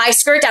sewing my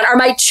skirt down? Are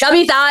my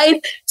chubby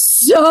thighs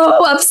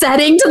so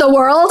upsetting to the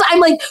world? I'm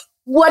like,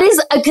 what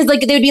is, because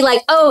like they would be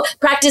like, oh,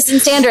 practice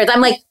and standards.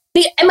 I'm like,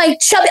 am I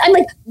chubby? I'm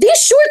like, these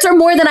shorts are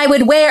more than I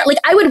would wear. Like,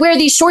 I would wear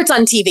these shorts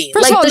on TV.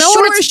 First like, of all, no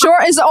one wears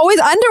short is always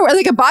underwear,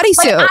 like a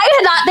bodysuit. Like,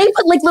 they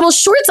put like little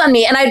shorts on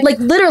me, and I like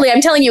literally,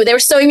 I'm telling you, they were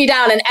sewing me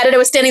down, and Edita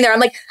was standing there. I'm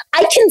like,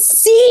 I can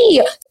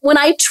see when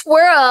I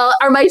twirl,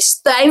 are my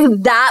thighs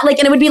that like,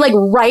 and it would be like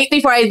right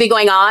before I'd be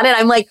going on, and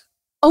I'm like,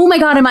 oh my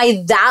God, am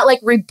I that like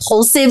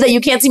repulsive that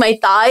you can't see my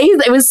thighs?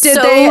 It was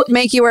Did they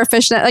make you wear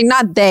fishnets? Like,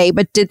 not they,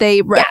 but did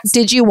they? Yes.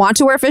 Did you want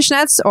to wear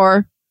fishnets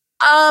or?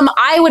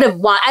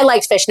 I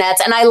liked fishnets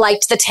and I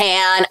liked the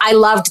tan. I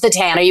loved the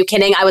tan. Are you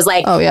kidding? I was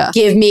like, oh yeah,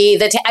 give me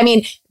the tan. I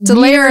mean,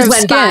 years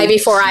went by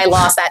before I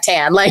lost that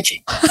tan.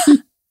 Like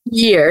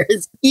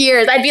years.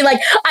 I'd be like,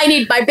 I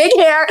need my big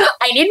hair.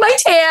 I need my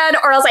tan,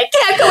 or else I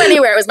can't go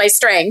anywhere. It was my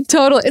strength.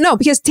 Totally. No,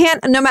 because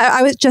tan, no matter,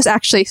 I was just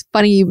actually,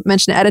 funny you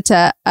mentioned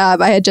Edita.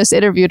 I had just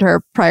interviewed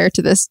her prior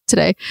to this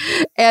today.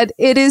 And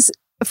it is,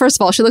 first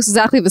of all, she looks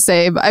exactly the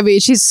same. I mean,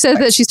 she said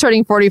that she's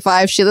turning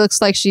 45. She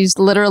looks like she's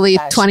literally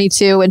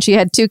 22, and she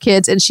had 2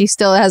 kids, and she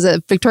still has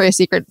a Victoria's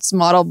Secret's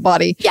model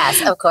body. Yes,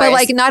 of course. But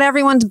like, not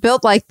everyone's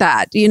built like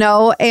that, you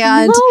know?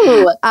 And,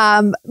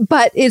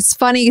 but it's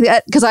funny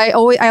because I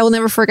will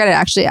never forget it.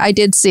 Actually, I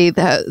did see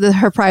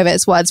her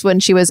privates once when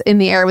she was in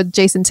the air with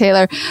Jason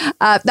Taylor.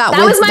 That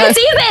was my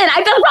season.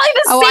 I felt probably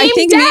the same I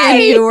think day. Me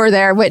and you were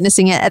there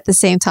witnessing it at the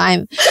same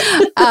time.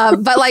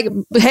 But like,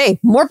 hey,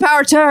 more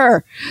power to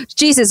her.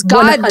 Jesus,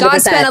 God 100%.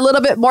 Spent a little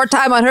bit more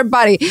time on her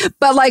body,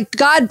 but like,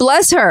 God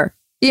bless her,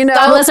 you know.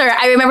 God bless her.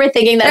 I remember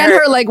thinking that. And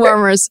her leg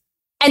warmers.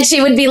 And she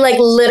would be like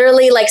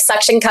literally like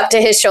suction cup to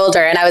his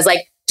shoulder. And I was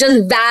like,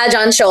 just vag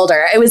on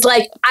shoulder. It was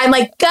like, I'm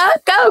like, go.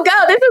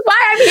 This is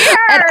why I'm here.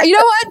 And you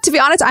know what? To be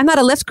honest, I'm not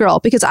a lift girl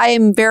because I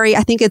am very,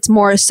 I think it's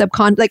more I'm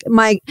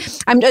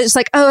just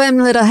like, oh, I'm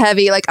a little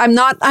heavy. Like I'm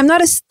not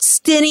a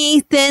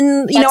skinny,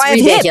 thin, you know, I have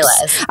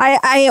ridiculous. Hips.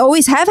 I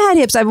always have had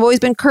hips. I've always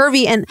been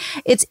curvy, and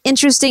it's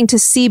interesting to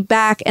see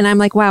back. And I'm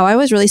like, wow, I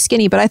was really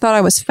skinny, but I thought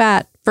I was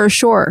fat. For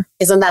sure.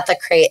 Isn't that the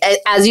crazy?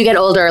 As you get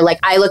older, like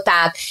I look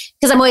back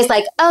because I'm always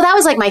like, oh, that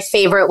was like my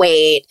favorite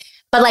weight.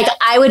 But like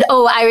I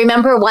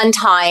remember one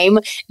time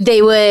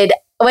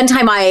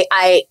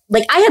I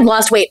had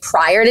lost weight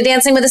prior to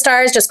Dancing with the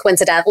Stars, just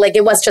coincident. Like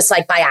it was just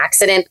like by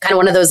accident, kind of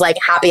one of those like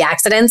happy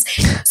accidents.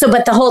 So,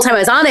 but the whole time I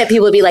was on it,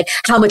 people would be like,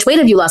 how much weight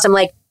have you lost? I'm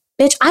like,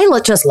 bitch, I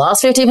just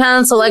lost 50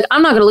 pounds. So like,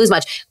 I'm not going to lose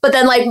much. But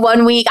then like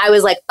 1 week I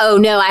was like, oh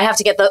no, I have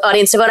to get the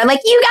audience to vote. I'm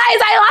like, you guys,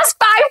 I lost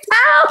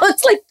 5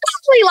 pounds. Like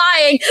totally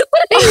lying.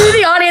 But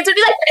the audience would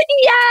be like,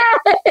 yeah.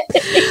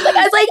 Like,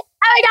 I was like,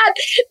 oh my God,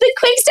 the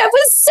quick step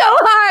was so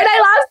hard. I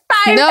lost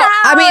 5 pounds.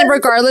 I mean,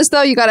 regardless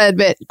though, you got to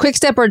admit, quick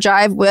step or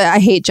jive, well, I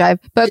hate jive,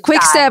 but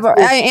quick step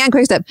and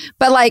quick step.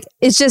 But like,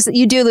 it's just,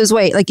 you do lose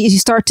weight. Like you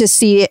start to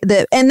see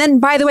and then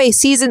by the way,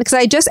 because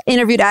I just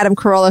interviewed Adam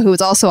Carolla, who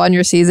was also on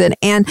your season.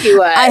 And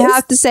I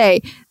have to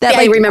say that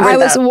I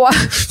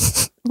was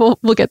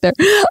We'll get there.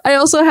 I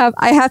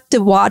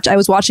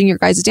was watching your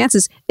guys'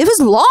 dances. It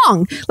was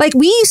long. Like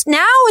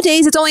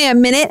nowadays it's only a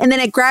minute and then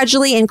it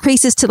gradually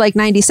increases to like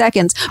 90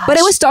 seconds. Gosh. But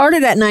it was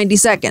started at 90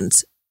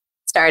 seconds.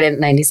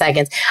 When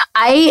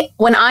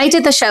I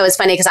did the show, it's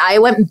funny because I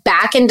went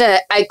back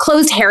I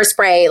closed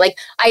Hairspray. Like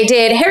I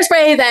did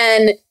Hairspray,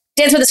 then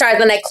Dance with the Stars,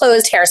 then I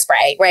closed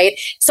Hairspray, right?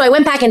 So I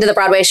went back into the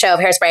Broadway show of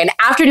Hairspray. And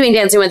after doing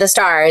Dancing with the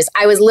Stars,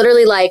 I was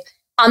literally like,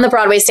 on the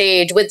Broadway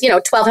stage with,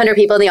 1,200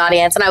 people in the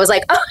audience. And I was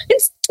like, oh,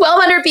 it's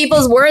 1,200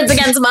 people's words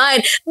against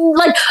mine.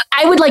 Like,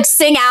 I would like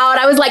sing out.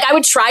 I was like, I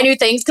would try new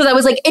things because I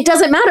was like, it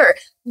doesn't matter.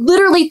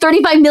 Literally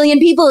 35 million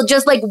people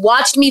just like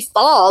watched me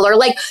fall, or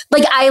like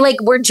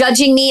were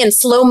judging me and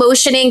slow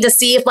motioning to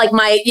see if like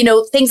my,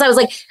 things. I was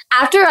like,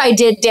 after I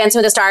did Dance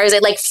with the Stars,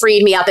 it like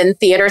freed me up in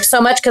theater so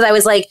much because I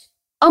was like,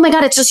 oh my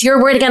God, it's just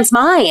your word against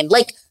mine.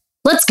 Like,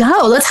 let's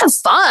go. Let's have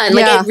fun.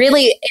 Like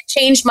it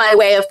changed my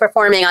way of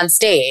performing on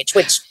stage,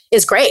 which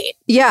is great.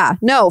 Yeah,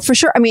 no, for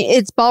sure. I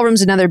mean,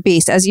 ballroom's another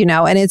beast, as you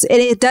know, and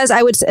it does.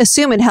 I would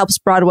assume it helps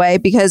Broadway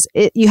because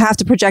you have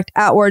to project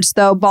outwards.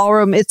 Though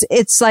ballroom,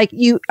 it's like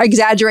you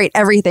exaggerate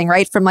everything,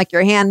 right? From like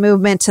your hand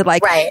movement to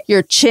like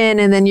your chin,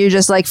 and then you're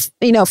just like,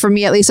 for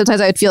me at least,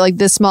 sometimes I would feel like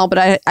this small,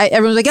 but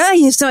everyone's like, oh,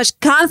 you have so much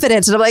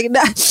confidence, and I'm like,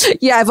 nah,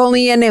 yeah, if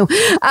only you knew.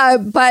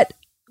 But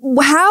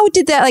how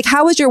did that? Like,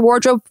 how was your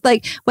wardrobe?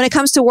 Like when it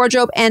comes to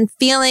wardrobe and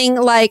feeling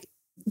like,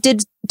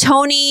 did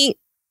Tony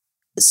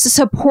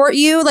support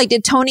you? Like,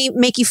 did Tony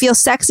make you feel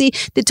sexy?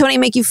 Did Tony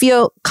make you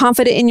feel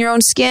confident in your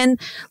own skin?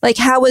 Like,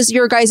 how was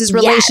your guys'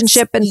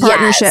 relationship and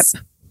partnership?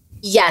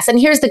 Yes. And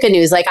here's the good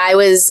news. Like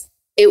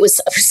it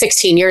was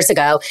 16 years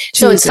ago.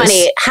 So Jesus. It's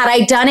funny. Had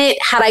I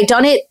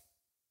done it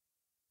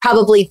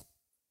probably,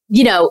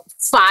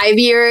 5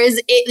 years,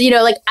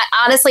 like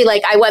honestly,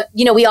 like I went,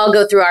 we all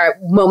go through our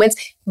moments.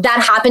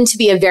 That happened to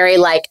be a very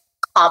like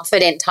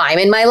confident time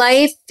in my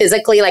life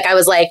physically. Like I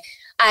was like,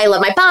 I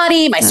love my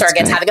body. My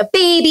surrogate's having a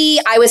baby.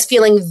 I was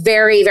feeling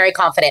very, very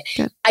confident.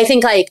 Good. I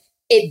think like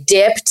it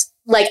dipped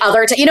like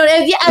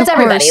it's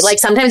everybody. Like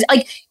sometimes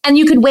like, and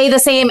you could weigh the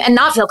same and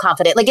not feel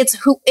confident. Like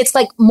it's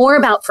like more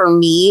about for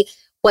me,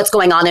 what's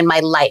going on in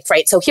my life.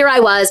 Right. So here I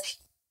was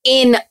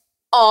in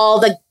all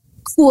the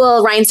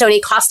cool rhinestone-y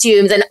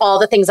costumes and all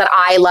the things that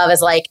I love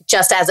as like,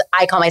 just as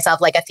I call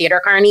myself like a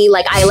theater carny.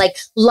 Like I like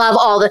love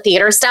all the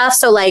theater stuff.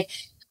 So like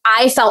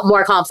I felt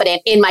more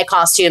confident in my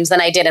costumes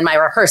than I did in my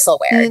rehearsal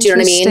wear. Do you know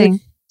what I mean?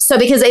 So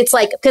because it's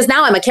like, because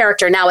now I'm a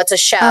character, now it's a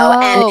show.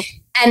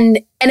 And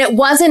it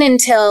wasn't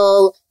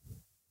until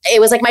it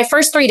was like my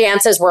first 3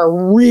 dances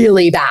were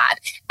really bad.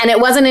 And it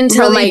wasn't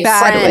until really my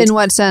bad friend, in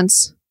what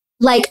sense?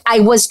 Like I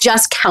was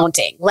just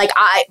counting. Like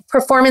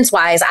performance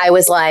wise, I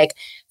was like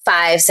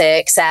 5,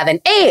 6, 7,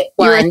 8,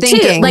 1,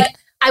 2. Like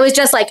I was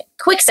just like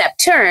quick step,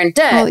 turn,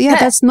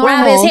 that's normal.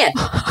 Grab his hand.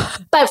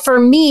 But for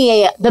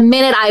me, the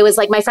minute I was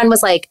like, my friend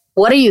was like,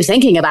 "What are you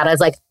thinking about?" I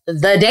was like,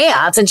 "The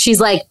dance," and she's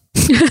like,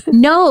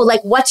 "No,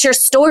 like what's your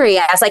story?"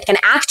 As like an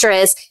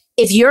actress,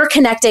 if you're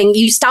connecting,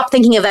 you stop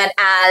thinking of it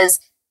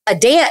as a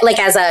dance, like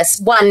as a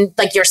one,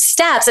 like your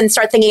steps, and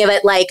start thinking of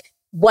it like,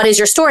 what is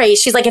your story?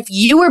 She's like, if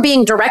you were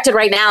being directed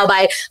right now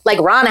by like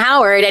Ron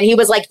Howard and he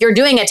was like, you're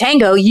doing a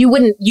tango, you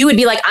would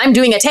be like, I'm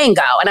doing a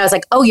tango. And I was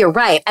like, oh, you're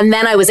right. And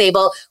then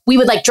we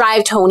would like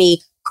drive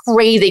Tony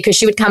crazy because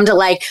she would come to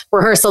like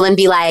rehearsal and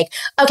be like,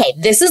 okay,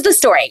 this is the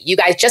story. You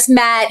guys just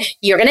met.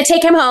 You're going to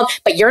take him home,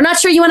 but you're not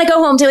sure you want to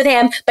go home with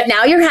him. But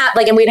now you're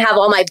like, and we'd have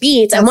all my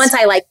beats. And once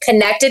I like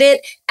connected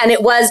it, and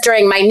it was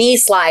during my knee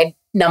slide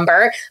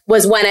number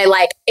was when I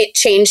like, it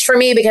changed for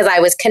me because I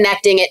was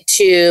connecting it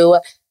to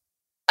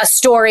a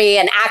story,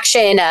 an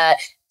action, a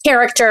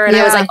character. And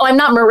I was like, oh, I'm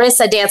not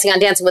Marissa dancing on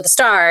Dancing with the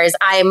Stars.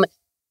 I'm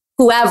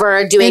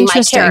whoever doing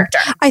my character.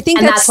 I think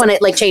that's when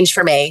it like changed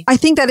for me. I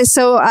think that is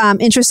so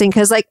interesting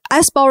because like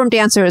us ballroom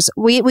dancers,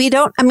 we're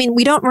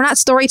not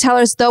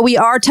storytellers, though we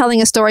are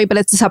telling a story, but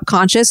it's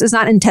subconscious. It's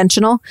not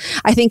intentional.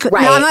 I think, no,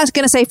 I'm not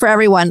going to say for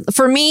everyone.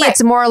 For me,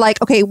 it's more like,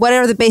 okay, what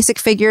are the basic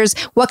figures?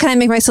 What can I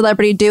make my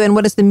celebrity do? And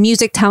what is the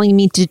music telling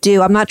me to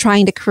do? I'm not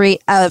trying to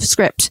create a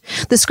script.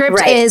 The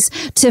script is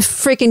to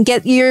freaking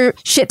get your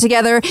shit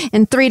together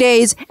in 3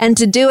 days and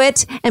to do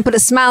it and put a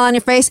smile on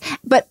your face.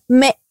 But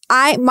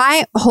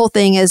my whole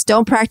thing is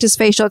don't practice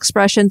facial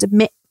expressions.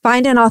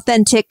 Find an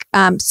authentic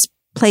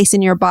place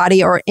in your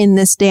body or in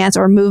this dance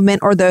or movement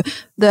or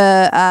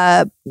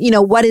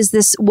what is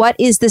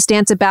this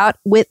dance about?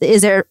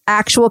 Is there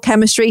actual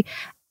chemistry?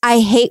 I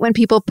hate when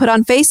people put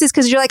on faces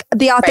because you're like,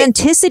 the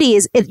authenticity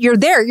is, you're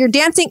there, you're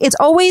dancing. It's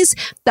always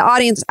the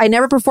audience. I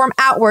never perform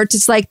outwards.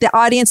 It's like the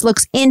audience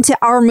looks into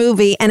our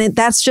movie and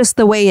that's just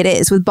the way it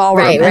is with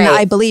ballroom. And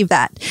I believe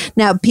that.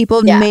 Now,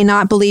 people may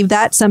not believe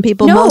that. Some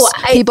people,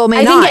 people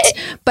may not.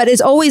 But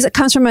it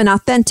comes from an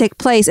authentic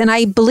place. And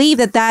I believe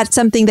that that's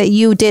something that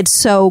you did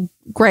so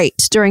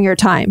great during your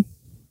time.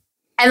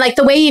 And like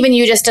the way even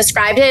you just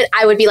described it,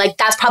 I would be like,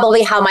 that's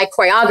probably how my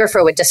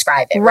choreographer would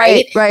describe it,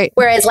 right? Right.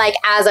 Whereas like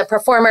as a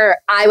performer,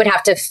 I would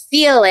have to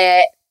feel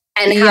it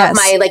and have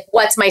my like,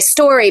 what's my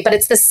story? But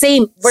it's the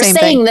same. We're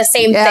saying the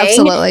same thing.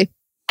 Absolutely.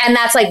 And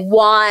that's like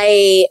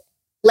why,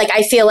 like,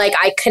 I feel like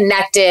I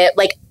connect it,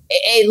 like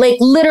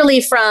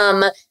literally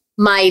from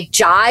my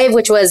jive,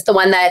 which was the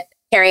one that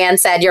Carrie Ann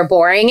said you're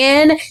boring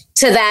in,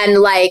 to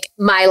then like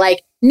my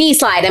like knee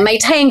slide and my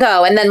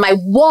tango. And then my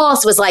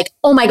waltz was like,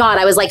 oh my God,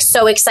 I was like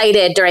so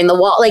excited during the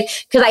waltz, like,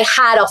 because I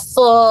had a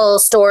full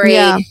story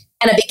and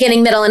a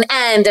beginning, middle, and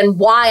end. And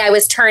why I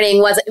was turning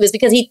was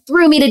because he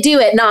threw me to do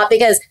it, not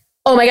because,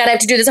 oh my God, I have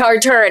to do this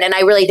hard turn. And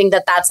I really think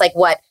that that's like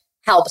what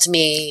helped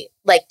me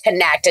like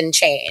connect and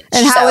change.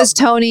 And how was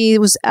Tony?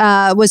 Was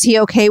he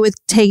okay with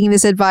taking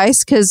this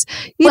advice? Because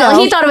he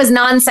thought it was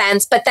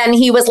nonsense, but then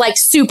he was like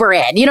super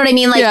in. You know what I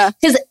mean? Like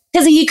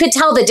because he could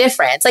tell the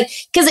difference. Like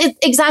because it's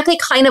exactly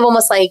kind of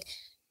almost like,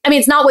 I mean,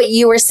 it's not what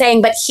you were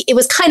saying, but it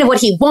was kind of what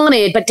he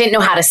wanted, but didn't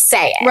know how to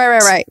say it.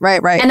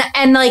 Right.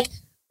 And like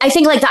I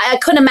think like that, I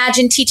couldn't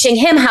imagine teaching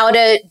him how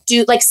to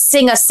do like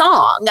sing a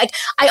song. Like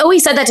I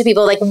always said that to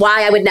people, like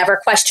why I would never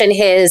question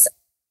his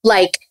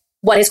like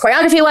what his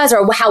choreography was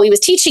or how he was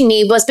teaching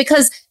me was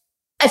because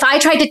if I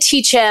tried to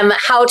teach him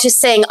how to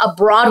sing a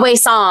Broadway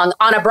song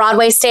on a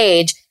Broadway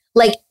stage,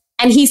 like,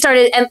 and he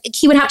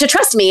would have to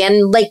trust me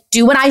and like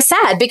do what I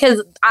said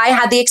because I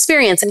had the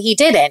experience and he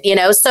didn't, you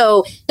know?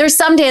 So there's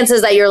some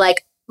dances that you're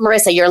like,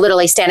 Marissa, you're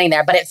literally standing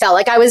there, but it felt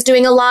like I was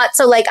doing a lot.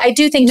 So like, I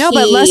do think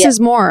but less is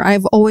more.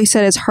 I've always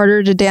said it's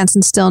harder to dance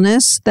in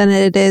stillness than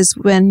it is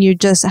when you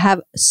just have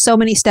so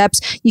many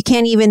steps. You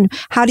can't even,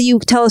 how do you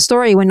tell a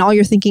story when all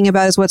you're thinking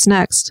about is what's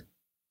next?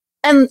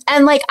 And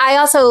like, I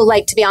also,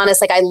 like, to be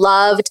honest, like, I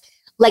love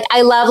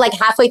like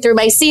halfway through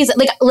my season,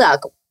 like,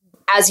 look,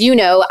 as you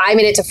know, I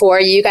made it to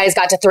 4, you guys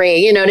got to 3,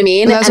 you know what I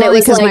mean? That was and only it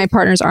was because like, my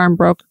partner's arm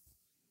broke.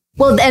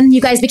 well, then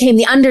you guys became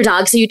the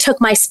underdog, so you took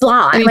my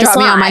slot. And he dropped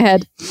me on my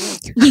head.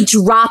 He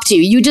dropped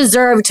you. You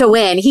deserve to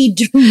win. He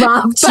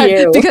dropped But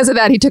you. because of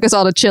that, he took us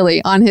all to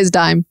Chile on his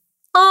dime.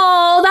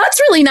 Oh, that's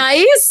really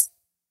nice.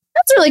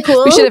 That's really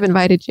cool. We should have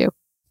invited you.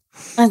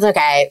 That's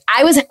okay.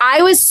 I was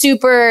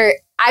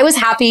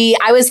happy.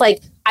 I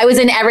was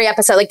in every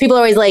episode. Like, people are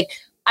always like,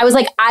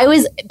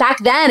 back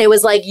then, it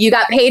was like, you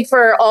got paid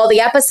for all the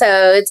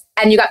episodes,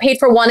 and you got paid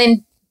for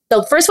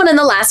the first one and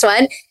the last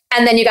one.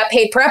 And then you got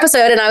paid per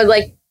episode. And I was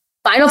like,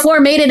 Final 4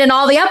 made it in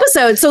all the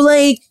episodes. So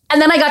like,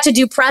 and then I got to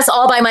do press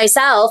all by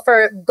myself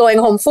for going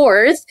home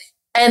 4th.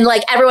 And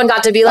like, everyone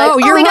got to be like, oh,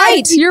 you're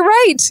right. You're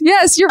right.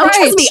 Yes, you're right.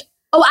 Trust me.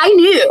 Oh, I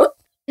knew.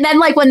 And then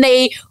like, when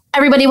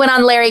everybody went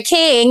on Larry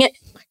King,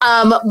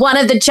 one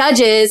of the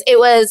judges,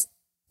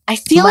 I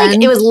feel like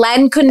it was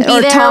Len couldn't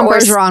be there. Tom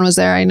Bergeron was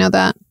there. I know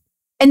that.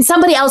 And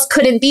somebody else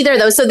couldn't be there,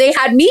 though. So they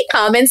had me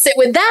come and sit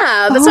with them.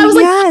 Oh, so I was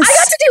like, I got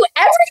to do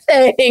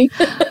everything.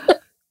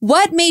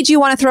 What made you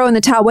want to throw in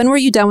the towel? When were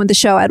you done with the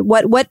show?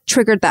 What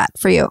triggered that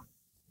for you?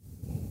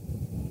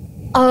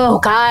 Oh,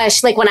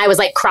 gosh. Like, when I was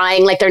like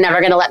crying, like they're never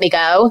going to let me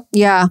go.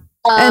 Yeah.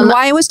 And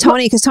why was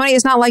Tony? Because Tony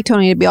is not like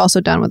Tony to be also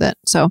done with it.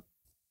 So.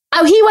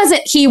 Oh,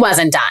 he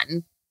wasn't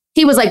done.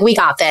 He was like, we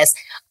got this.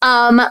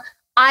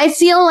 I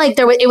feel like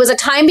it was a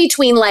time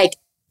between like,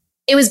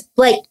 it was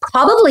like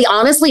probably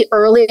honestly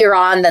earlier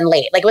on than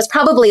late. Like, it was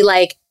probably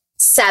like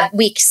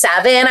week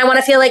 7.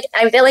 I feel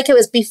like it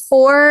was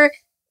before.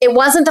 It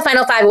wasn't the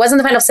final 5. It wasn't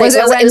the final 6. Was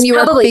it when you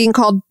were being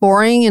called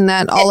boring and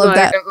that all of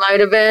that? It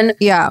might have been.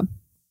 Yeah.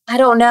 I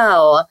don't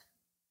know.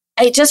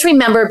 I just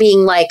remember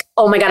being like,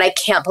 oh my God, I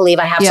can't believe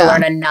I have to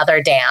learn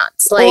another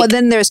dance. Like, well,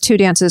 then there's 2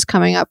 dances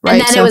coming up, right?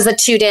 And then it was the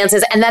 2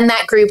 dances and then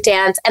that group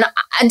dance.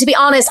 And to be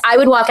honest, I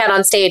would walk out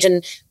on stage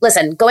and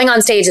listen, going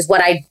on stage is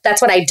that's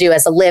what I do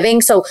as a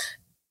living. So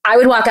I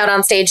would walk out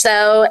on stage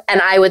though,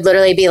 and I would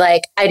literally be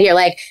like, I'd hear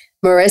like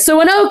Marissa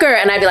Winokur,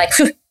 and I'd be like,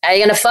 are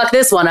you gonna fuck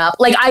this one up?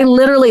 Like,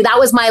 that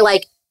was my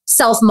like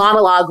self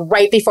monologue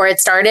right before it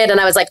started. And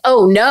I was like,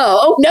 oh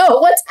no,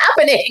 what's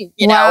happening?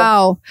 You know?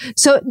 Wow.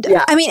 So,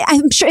 yeah. I mean,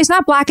 I'm sure it's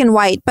not black and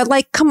white, but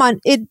like, come on,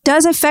 it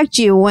does affect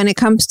you when it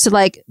comes to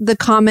like the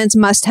comments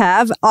must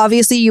have.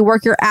 Obviously, you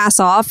work your ass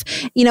off.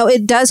 You know,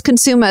 it does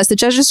consume us. The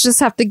judges just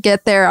have to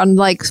get there on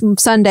like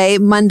Sunday,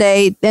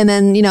 Monday. And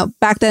then, you know,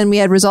 back then we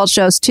had result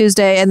shows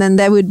Tuesday and then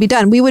they would be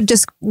done. We would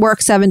just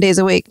work 7 days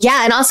a week.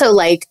 Yeah. And also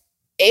like,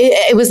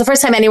 it was the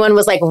first time anyone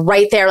was like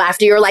right there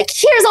after you were like,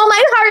 here's all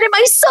my heart and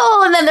my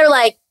soul. And then they're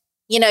like,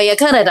 you know, you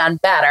could have done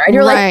better. And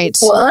you're like,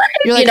 what?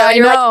 You're like, I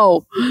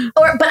know.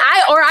 Like,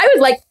 I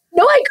was like,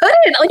 no, I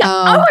couldn't. Like,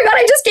 oh my God,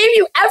 I just gave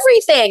you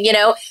everything, you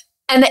know?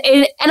 And on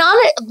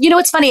it, you know,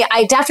 it's funny.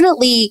 I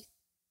definitely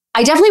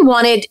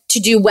wanted to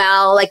do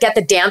well, like get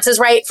the dances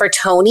right for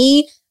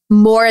Tony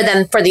more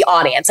than for the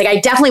audience. Like, I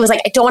definitely was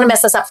like, I don't want to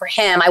mess this up for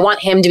him. I want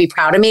him to be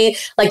proud of me.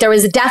 Like, there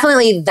was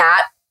definitely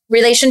that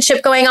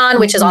relationship going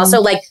on, which is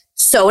also like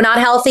so not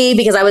healthy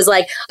because I was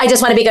like, I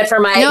just want to be good for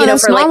my,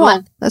 for normal.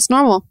 like, that's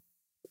normal.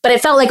 But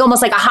it felt like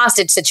almost like a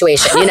hostage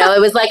situation. You know,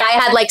 it was like, I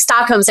had like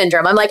Stockholm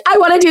syndrome. I'm like, I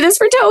want to do this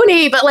for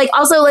Tony. But like,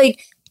 also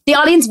like the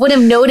audience would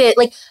have noted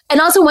like,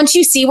 and also once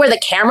you see where the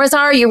cameras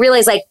are, you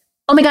realize like,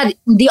 oh my God,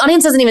 the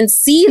audience doesn't even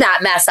see that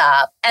mess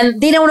up. And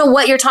they don't know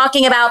what you're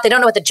talking about. They don't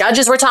know what the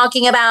judges were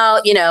talking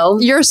about, you know?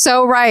 You're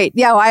so right.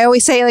 Yeah. Well, I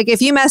always say like,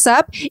 if you mess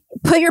up,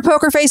 put your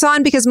poker face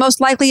on because most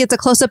likely it's a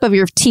close up of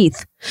your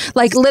teeth.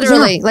 Like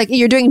literally, like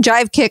you're doing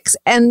jive kicks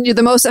and you're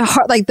the most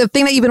like the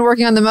thing that you've been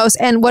working on the most.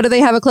 And what do they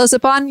have a close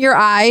up on? Your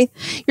eye.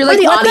 You're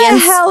like, what the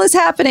hell is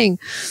happening?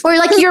 Or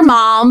like your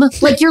mom,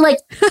 like you're like,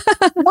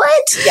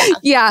 what?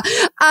 Yeah.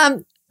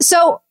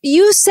 So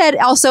you said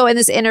also in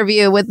this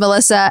interview with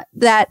Melissa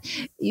that,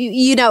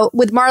 you know,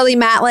 with Marlee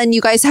Matlin, you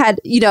guys had,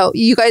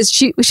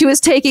 she was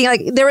taking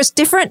like, there was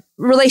different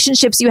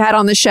relationships you had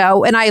on the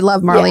show. And I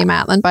love Marlee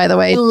Matlin, by the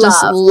way.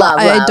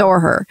 I adore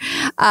her.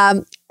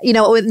 You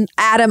know, with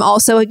Adam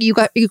also, you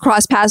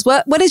crossed paths.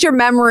 What is your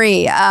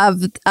memory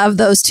of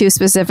those two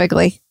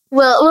specifically?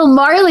 Well,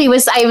 Marlee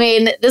was, I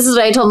mean, this is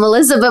what I told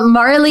Melissa, but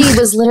Marlee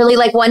was literally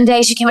like one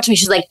day she came up to me,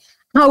 she's like,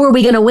 how are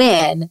we going to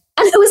win? And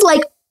it was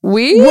like,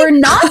 we're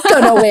not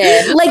gonna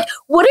win. Like,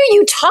 what are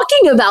you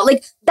talking about?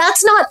 Like,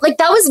 that's not like,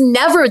 that was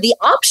never the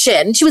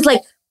option. She was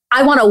like,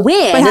 I want to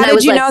win. But how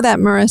did you know that,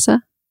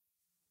 Marissa?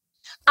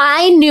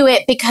 I knew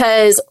it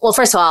because, well,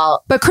 first of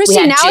all, but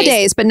Christy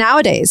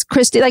nowadays,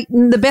 Christy, like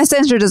the best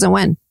dancer doesn't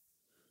win.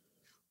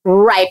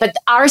 Right. But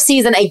our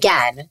season,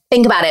 again,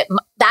 think about it.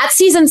 That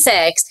season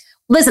 6,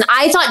 listen,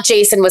 I thought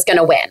Jason was going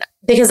to win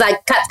because I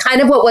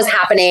kind of what was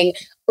happening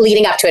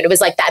leading up to it. It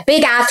was like that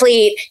big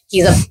athlete.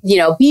 He's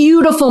a,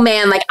 beautiful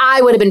man. Like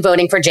I would have been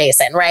voting for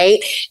Jason.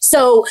 Right.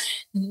 So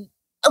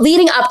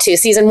leading up to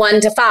season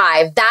 1 to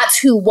 5, that's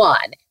who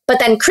won. But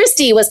then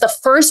Christy was the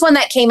first one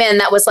that came in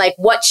that was like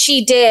what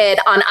she did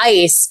on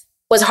ice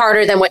was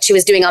harder than what she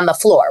was doing on the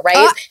floor.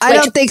 Right. I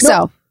don't think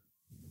so.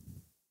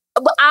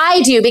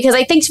 I do, because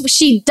I think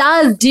she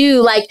does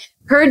do like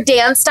her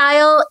dance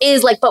style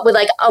is like, but with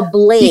like a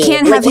blade. You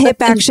can't have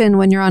hip action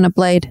when you're on a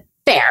blade.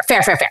 Fair.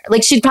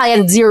 Like she'd probably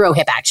had zero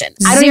hip action.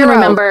 I don't even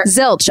remember.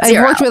 Zilch.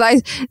 Zero. I've worked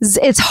with,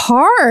 it's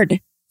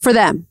hard for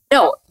them.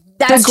 No,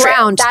 that's the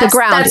ground. True. The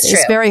ground that's is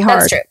true. very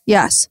hard. That's true.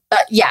 Yes.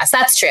 Yes,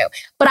 that's true.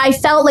 But I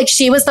felt like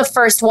she was the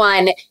first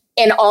one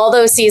in all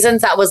those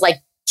seasons that was like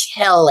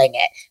killing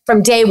it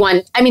from day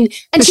one. I mean,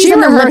 and she's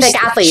an Olympic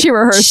athlete. She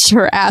rehearsed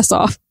her ass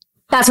off.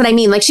 That's what I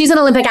mean. Like she's an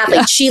Olympic athlete.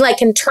 Yeah. She like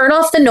can turn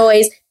off the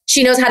noise.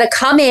 She knows how to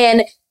come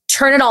in,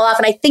 turn it all off.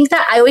 And I think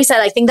that I always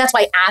said, I think that's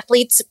why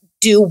athletes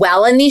do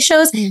well in these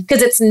shows,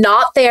 because it's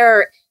not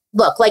their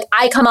look. Like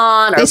I come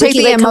on, or they take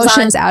Ricky the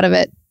emotions out of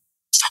it,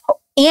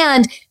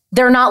 and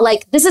they're not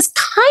like, this is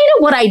kind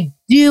of what I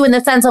do in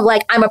the sense of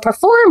like I'm a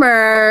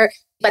performer,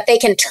 but they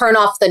can turn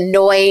off the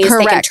noise.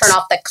 Correct. They can turn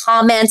off the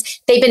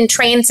comments. They've been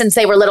trained since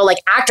they were little,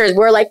 like actors.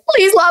 We're like,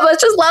 please love us,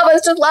 just love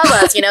us, just love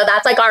us. You know,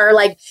 that's like our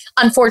like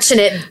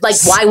unfortunate, like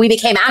why we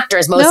became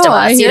actors, most of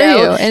us. I hear you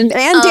know, and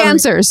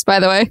dancers,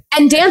 by the way,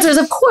 and dancers,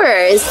 of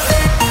course.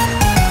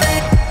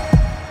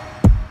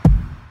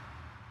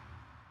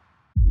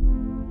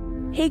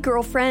 Hey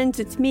girlfriends,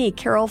 it's me,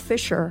 Carol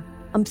Fisher.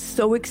 I'm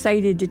so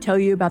excited to tell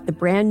you about the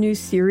brand new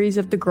series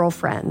of The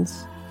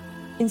Girlfriends.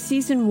 In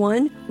season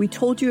 1, we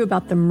told you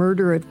about the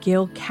murder of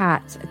Gail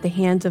Katz at the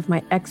hands of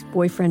my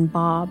ex-boyfriend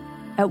Bob.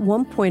 At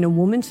one point, a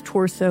woman's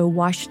torso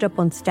washed up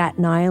on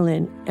Staten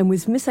Island and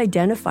was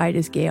misidentified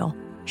as Gail.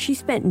 She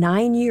spent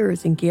 9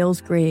 years in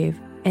Gail's grave,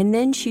 and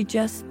then she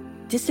just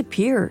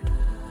disappeared.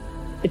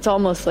 It's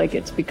almost like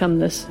it's become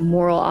this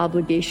moral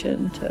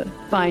obligation to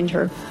find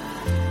her.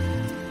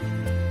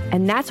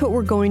 And that's what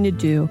we're going to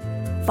do.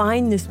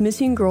 Find this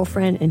missing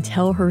girlfriend and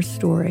tell her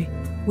story.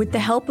 With the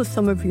help of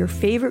some of your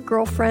favorite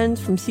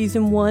girlfriends from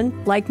season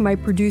 1, like my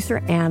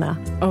producer,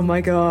 Anna. Oh my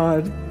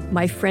God.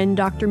 My friend,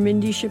 Dr.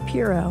 Mindy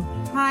Shapiro.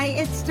 Hi,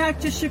 it's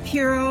Dr.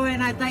 Shapiro,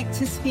 and I'd like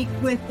to speak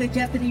with the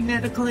deputy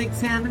medical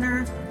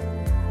examiner.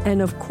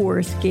 And of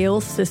course,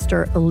 Gail's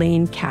sister,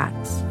 Elaine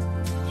Katz.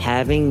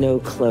 Having no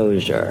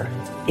closure,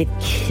 it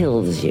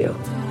kills you.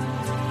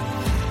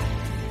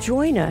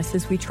 Join us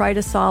as we try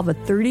to solve a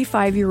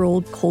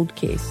 35-year-old cold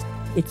case.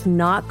 It's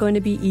not going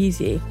to be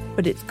easy,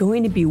 but it's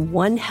going to be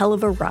one hell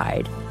of a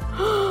ride.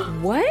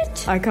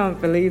 What? I can't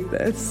believe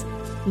this.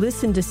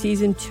 Listen to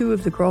season 2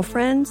 of The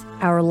Girlfriends,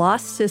 Our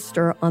Lost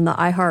Sister on the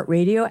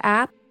iHeartRadio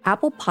app,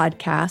 Apple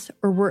Podcasts,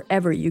 or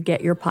wherever you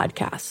get your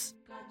podcasts.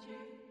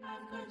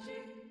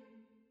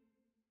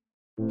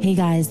 Hey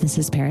guys, this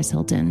is Paris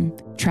Hilton.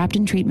 Trapped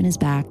in Treatment is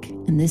back,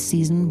 and this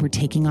season we're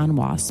taking on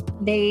WASP.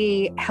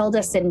 They held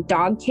us in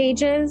dog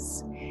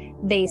cages.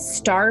 They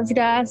starved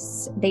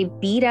us. They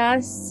beat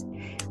us.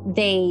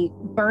 They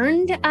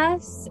burned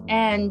us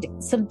and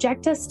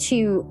subject us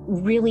to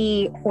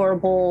really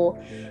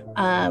horrible,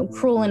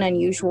 cruel and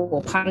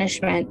unusual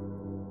punishment.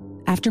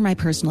 After my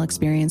personal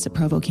experience at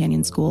Provo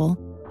Canyon School,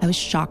 I was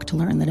shocked to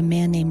learn that a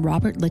man named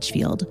Robert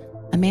Litchfield,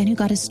 a man who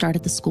got his start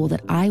at the school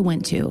that I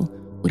went to,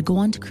 would go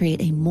on to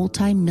create a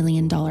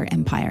multi-million-dollar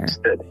empire.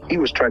 He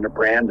was trying to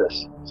brand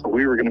us, so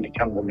we were going to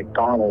become the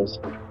McDonald's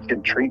of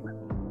kid treatment.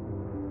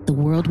 The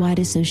Worldwide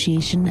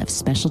Association of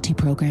Specialty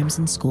Programs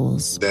in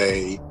Schools.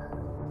 They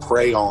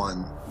prey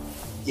on,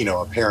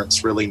 a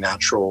parent's really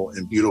natural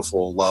and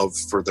beautiful love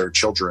for their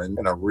children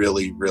in a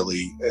really,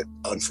 really,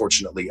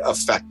 unfortunately,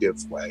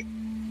 effective way.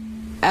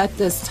 At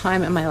this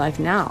time in my life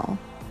now,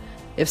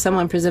 if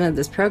someone presented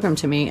this program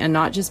to me, and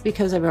not just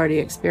because I've already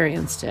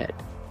experienced it,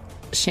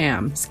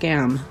 sham,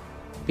 scam,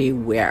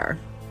 beware.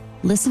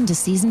 Listen to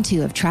season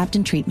 2 of Trapped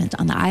in Treatment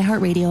on the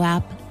iHeartRadio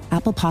app,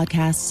 Apple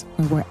Podcasts,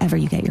 or wherever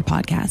you get your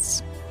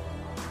podcasts.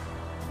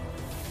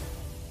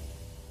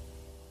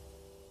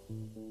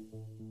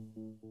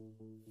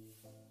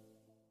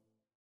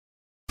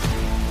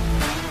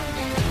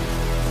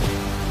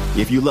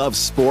 If you love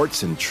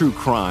sports and true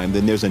crime,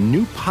 then there's a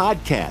new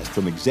podcast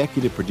from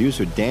executive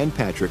producer Dan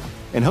Patrick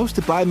and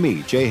hosted by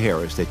me, Jay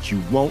Harris, that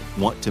you won't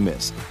want to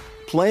miss.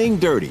 Playing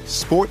Dirty: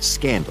 Sports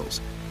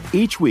Scandals.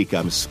 Each week,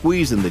 I'm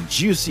squeezing the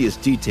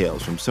juiciest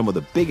details from some of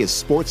the biggest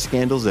sports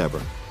scandals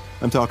ever.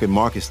 I'm talking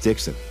Marcus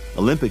Dixon,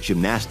 Olympic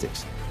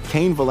gymnastics,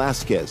 Cain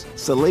Velasquez,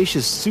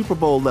 salacious Super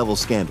Bowl-level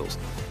scandals.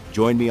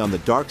 Join me on the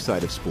dark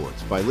side of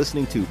sports by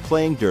listening to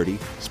Playing Dirty: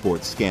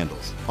 Sports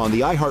Scandals on the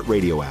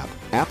iHeartRadio app,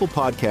 Apple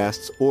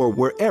Podcasts, or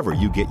wherever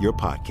you get your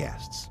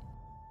podcasts.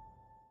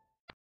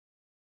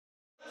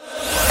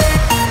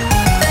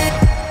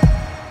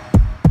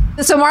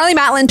 So Marlee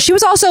Matlin, she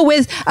was also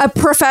with a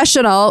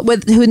professional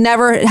who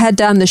never had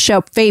done the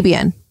show,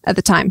 Fabian, at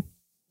the time.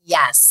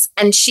 Yes.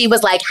 And she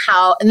was like,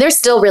 and they're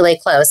still really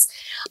close.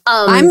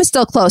 I'm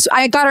still close.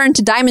 I got her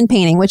into diamond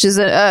painting, which is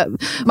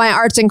my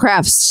arts and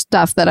crafts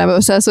stuff that I'm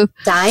obsessed with.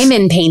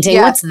 Diamond painting?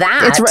 Yeah. What's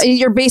that?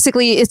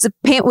 It's a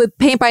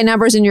paint by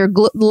numbers, and you're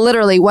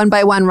literally one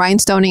by one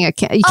rhinestoning.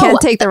 You can't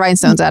take the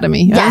rhinestones out of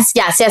me. Yes.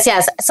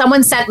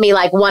 Someone sent me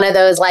like one of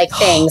those like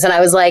things, and I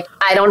was like,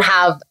 I don't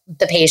have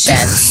the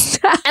patience.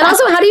 And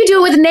also, how do you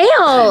do it with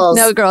nails?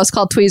 No, girl, it's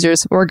called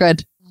tweezers. We're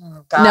good.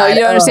 Oh God. No, you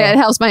don't understand.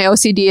 It helps my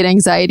OCD and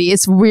anxiety.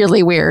 It's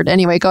really weird.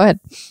 Anyway, go ahead.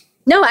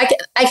 No, I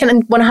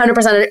can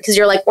 100% because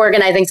you're like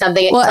organizing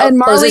something. Well, and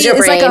Marley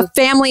is like a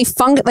family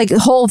like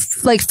whole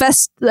like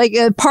like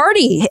a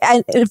party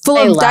and full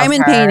of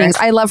diamond paintings.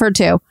 I love her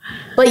too.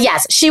 But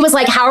yes, she was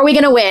like, "How are we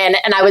going to win?"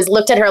 And I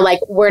looked at her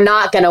like, "We're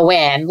not going to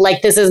win.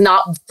 Like this is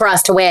not for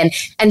us to win."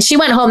 And she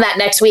went home that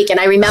next week, and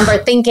I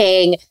remember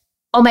thinking,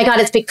 "Oh my God,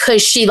 it's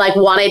because she like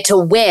wanted to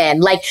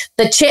win." Like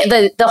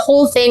the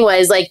whole thing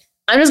was like,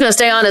 I'm just going to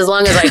stay on as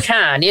long as I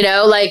can, you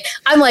know, like,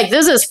 I'm like,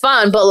 this is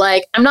fun, but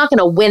like, I'm not going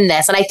to win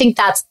this. And I think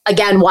that's,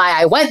 again, why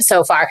I went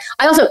so far.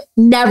 I also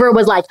never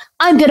was like,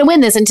 I'm going to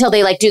win this until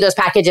they like do those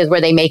packages where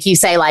they make you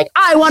say like,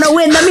 I want to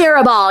win the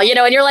mirror ball, you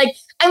know, and you're like,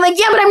 I'm like,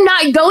 yeah, but I'm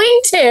not going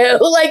to.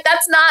 Like,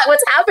 that's not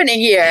what's happening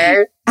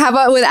here. How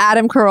about with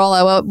Adam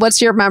Carolla?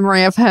 What's your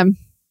memory of him?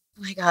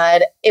 Oh my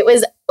God.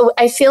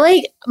 I feel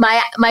like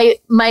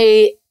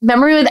my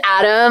memory with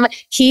Adam,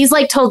 he's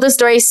like told this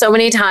story so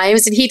many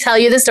times. Did he tell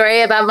you the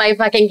story about my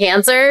fucking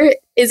cancer?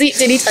 Did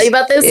he tell you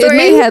about this story? It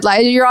made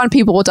headline. You're on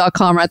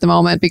people.com at the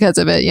moment because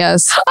of it.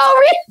 Yes. Oh,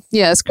 really?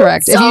 Yes,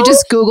 correct. If you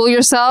just Google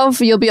yourself,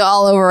 you'll be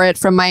all over it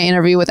from my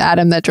interview with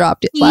Adam that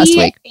dropped last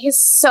week. It's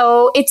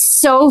so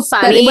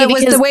funny. But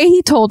with the way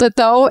he told it,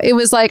 though, it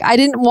was like, I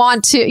didn't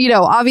want to, you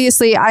know,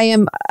 obviously I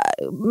am...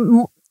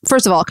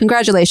 First of all,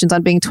 congratulations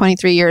on being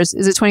 23 years.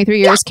 Is it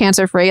 23 years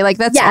cancer free? Like,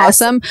 that's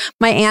awesome.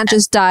 My aunt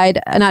just died,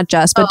 not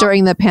just, but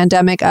during the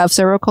pandemic of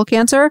cervical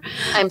cancer.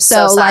 I'm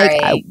so sorry.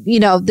 Like, you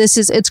know,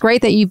 it's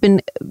great that you've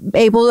been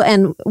able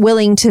and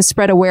willing to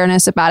spread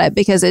awareness about it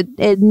because it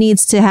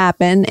needs to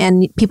happen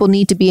and people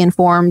need to be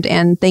informed.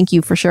 And thank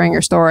you for sharing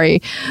your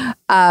story.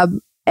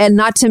 And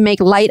not to make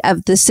light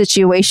of the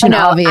situation,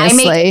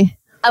 obviously.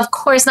 Of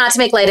course, not to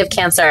make light of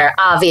cancer,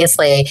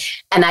 obviously.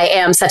 And I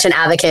am such an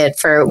advocate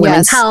for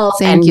women's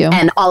health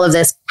and all of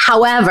this.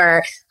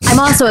 However, I'm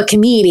also a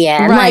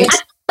comedian. Right.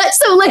 Like,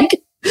 so like,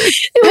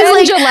 it was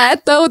like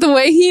Gillette, though, the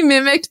way he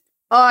mimicked.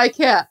 Oh, I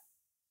can't.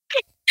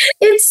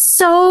 It's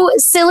so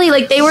silly.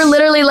 Like they were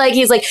literally like,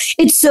 he's like,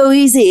 it's so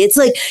easy. It's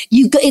like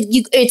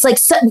it's like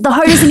the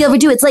hardest thing you ever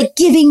do. It's like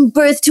giving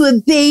birth to a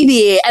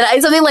baby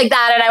and something like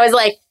that. And I was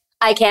like,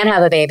 I can't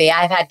have a baby.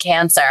 I've had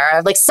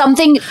cancer. Like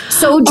something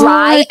so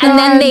dry. And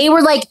then they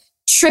were like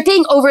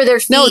tripping over their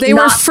feet. No, they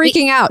were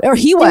freaking out. Or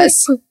he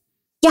was.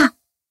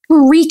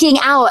 Freaking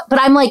out. But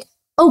I'm like,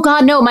 oh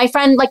God, no. My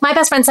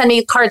best friend sent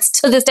me cards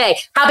to this day.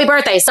 Happy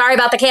birthday. Sorry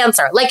about the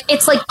cancer. Like,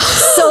 it's like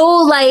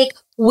so like,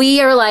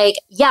 we are like,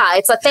 yeah,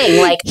 it's a thing.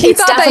 Like,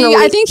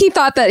 I think he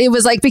thought that it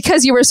was like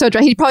because you were so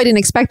dry. He probably didn't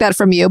expect that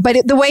from you.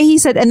 But the way he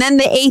said, and then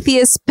the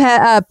atheist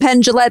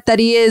Penn Jillette that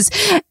he is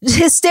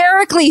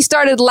hysterically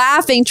started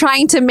laughing,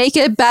 trying to make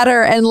it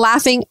better and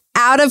laughing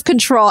out of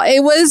control. I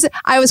was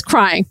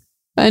crying.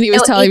 And he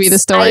was telling me the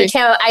story.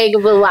 I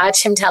will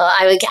watch him tell.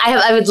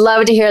 I would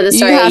love to hear the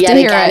story yet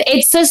again.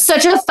 It's just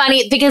such a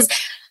funny because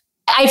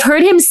I've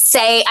heard him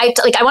say, I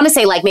want to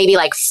say like maybe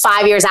like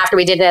 5 years after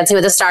we did Dancing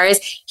with the Stars,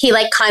 he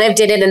like kind of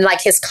did it in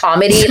like his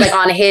comedy, like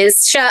on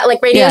his show,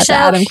 like radio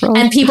show.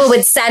 And people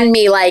would send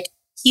me like,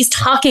 he's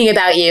talking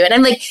about you. And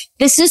I'm like,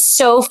 this is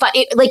so fun.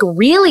 It like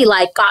really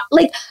like got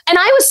like, and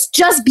I was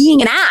just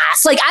being an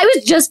ass. Like I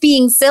was just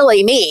being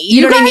silly me.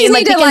 You know what I mean?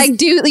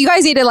 You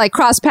guys need to like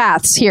cross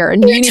paths here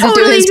and you need to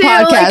do his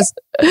podcast.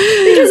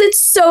 Because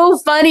it's so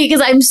funny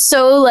because I'm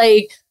so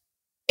like,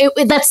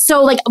 that's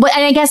so like,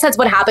 and I guess that's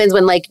what happens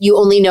when like you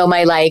only know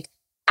my like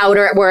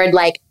outer word,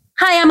 like,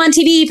 hi, I'm on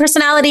TV,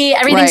 personality,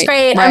 everything's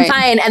great, I'm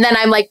fine. And then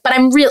I'm like, but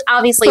I'm real,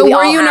 obviously. But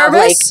were you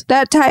nervous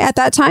at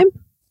that time?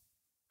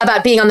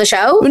 About being on the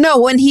show? No,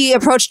 when he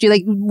approached you,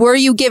 like, were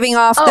you giving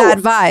off that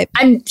vibe?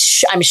 I'm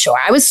sure.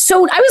 I was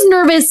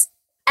nervous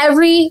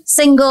every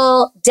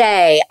single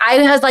day. I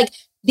was like,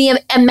 the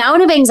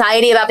amount of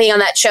anxiety about being on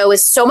that show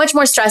was so much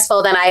more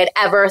stressful than I had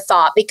ever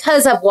thought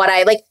because of what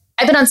I've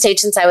been on stage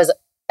since I was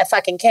a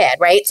fucking kid,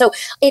 right? So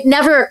it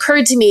never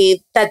occurred to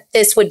me that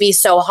this would be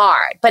so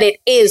hard, but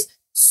it is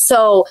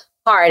so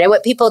hard. And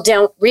what people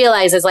don't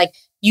realize is like,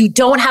 you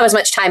don't have as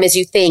much time as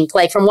you think,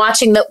 like from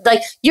watching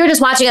you're just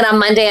watching it on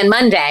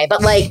Monday,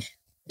 but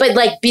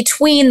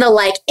between the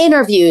like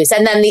interviews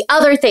and then the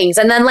other things.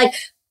 And then like,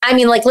 I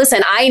mean, like,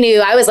 listen, I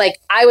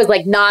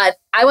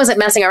wasn't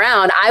messing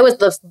around. I was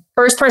the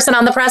first person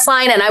on the press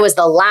line and I was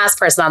the last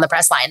person on the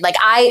press line.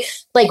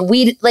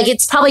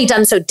 It's probably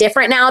done so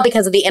different now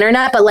because of the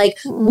internet, but like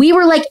we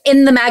were like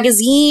in the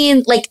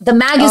magazine, like the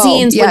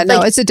magazines.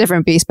 It's a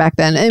different beast back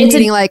then.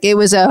 It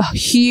was a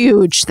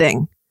huge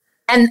thing.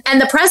 And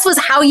the press was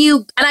how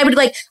you, and I would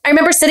like, I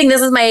remember sitting,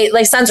 this is my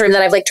like son's room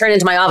that I've like turned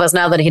into my office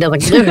now that he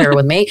doesn't live here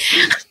with me.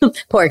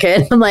 Poor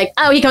kid. I'm like,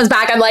 oh, he comes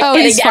back. I'm like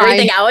getting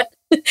everything out.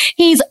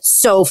 He's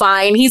so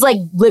fine. He's like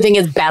living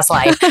his best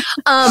life.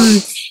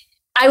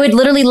 I would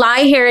literally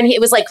lie here and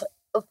it was like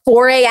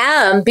 4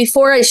 a.m.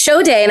 before a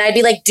show day. And I'd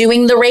be like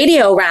doing the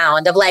radio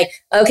round of like,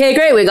 okay,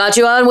 great. We got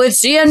you on with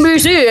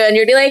CNBC. And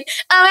you'd be like,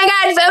 oh my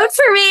God, vote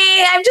for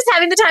me. I'm just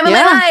having the time of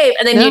my life.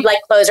 And then you'd like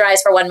close your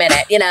eyes for 1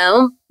 minute, you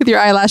know? With your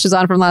eyelashes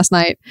on from last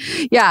night.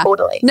 Yeah.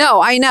 Totally.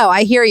 No, I know.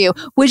 I hear you.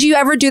 Would you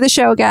ever do the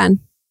show again?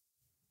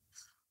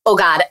 oh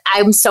God,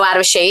 I'm so out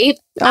of shape.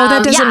 Oh,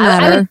 that doesn't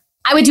matter.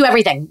 I would do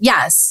everything.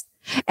 Yes.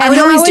 And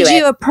how would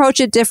you approach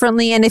it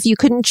differently? And if you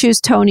couldn't choose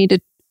Tony to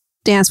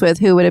dance with,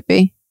 who would it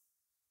be?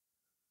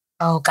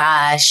 Oh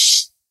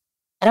gosh.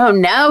 I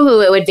don't know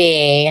who it would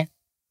be.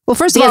 Well,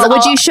 first of all,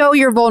 would you show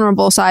your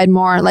vulnerable side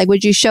more? Like,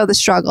 would you show the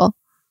struggle?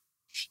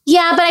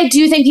 Yeah, but I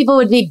do think people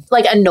would be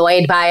like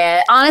annoyed by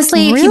it.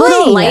 Honestly, Really? people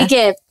don't like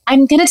it.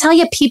 I'm going to tell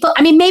you, people,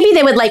 I mean, maybe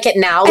they would like it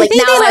now. Like, I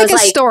think now they I like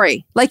was a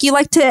story. Like, you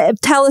like to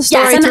tell a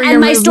story yes, through your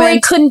and my movement. story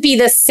couldn't be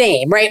the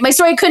same, right? My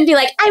story couldn't be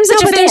like, I'm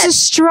such a fan. But there's a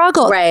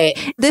struggle.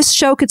 Right. This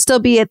show could still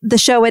be the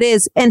show it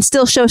is and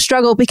still show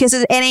struggle because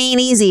it ain't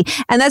easy.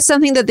 And that's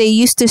something that they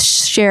used to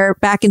share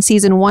back in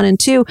season 1 and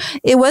 2.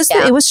 It was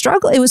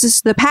struggle. It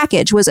was the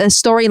package was a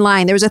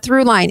storyline. There was a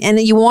through line, and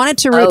you wanted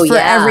to root for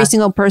every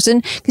single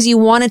person because you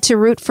wanted to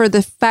root for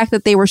the fact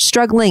that they were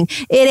struggling.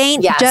 It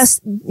ain't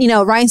just,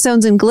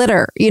 rhinestones and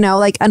glitter,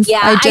 like,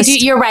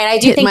 you're right. I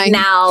do think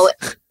now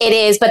it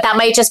is, but that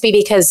might just be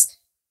because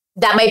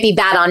that might be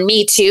bad on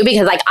me too,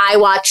 because like I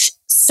watch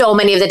so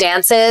many of the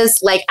dances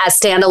like as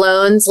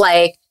standalones,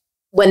 like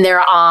when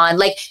they're on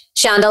like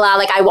Chandala,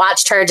 like I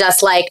watched her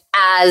just like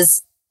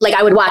as like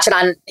I would watch it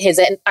on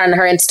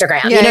her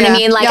Instagram. You know what I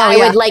mean? Like I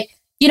would like,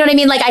 you know what I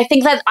mean? Like I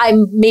think that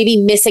I'm maybe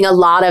missing a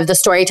lot of the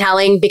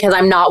storytelling because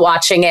I'm not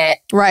watching it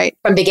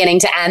from beginning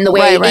to end the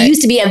way it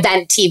used to be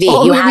event TV.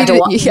 You had to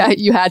watch. Yeah,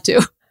 you had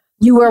to.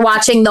 You were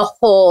watching the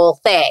whole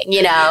thing,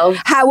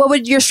 What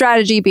would your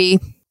strategy be?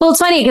 Well, it's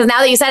funny because now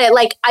that you said it,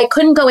 like I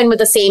couldn't go in with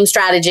the same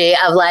strategy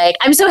of like,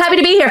 I'm so happy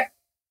to be here.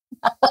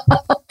 You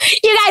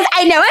guys,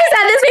 I know I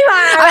said this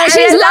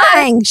before. She's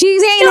lying.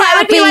 She's ain't happy. I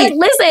would be like,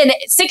 listen,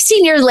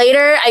 16 years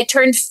later, I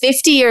turned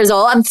 50 years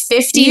old. I'm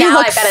 50 now. You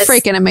look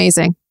freaking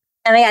amazing.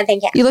 Oh my God,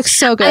 thank you. You look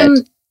so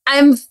good.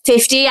 I'm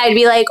 50. I'd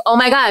be like, oh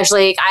my gosh,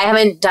 like I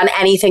haven't done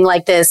anything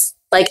like this.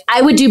 Like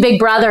I would do Big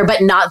Brother,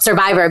 but not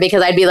Survivor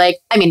because I'd be like,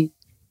 I mean,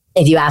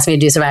 if you asked me to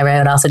do Survivor, I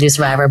would also do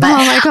Survivor. But, oh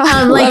my God,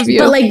 I love you.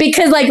 But like,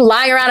 because like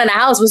lying around in a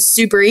house was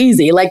super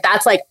easy. Like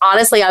that's like,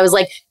 honestly, I was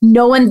like,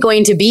 no one's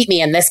going to beat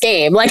me in this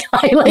game. Like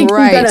I like,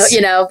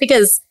 gonna,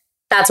 because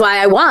that's why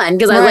I won.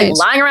 Because I was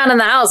like lying around in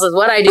the house is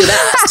what I do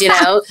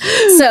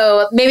best,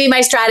 So maybe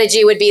my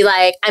strategy would be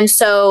like,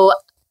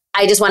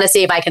 I just want to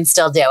see if I can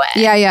still do it.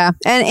 Yeah.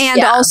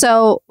 And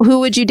also, who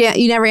would you dance?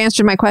 You never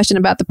answered my question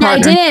about the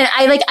partner. I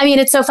didn't. I mean,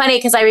 it's so funny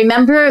because I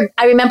remember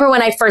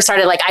when I first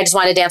started, like, I just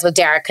wanted to dance with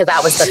Jaret because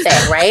that was the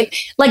thing, right?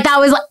 Like, that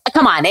was,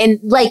 come on.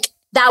 And like,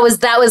 that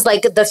was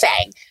like the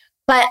thing.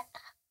 But,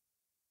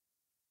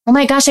 oh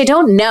my gosh, I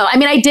don't know. I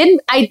mean, I did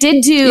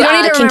do. You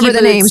don't need to remember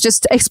the names.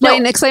 Just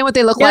explain what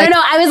they look like.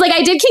 No. I was like,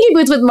 I did Kinky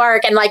Boots with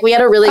Mark and like, we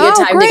had a really good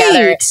time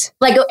together.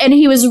 Like, and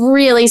he was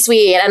really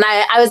sweet. And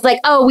I was like,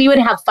 oh, we would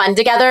have fun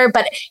together.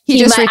 But he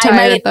just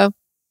retired though.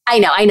 I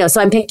know.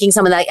 So I'm picking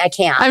someone that I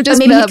can't. I'm just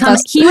maybe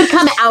he would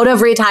come out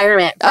of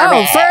retirement.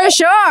 For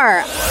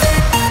sure.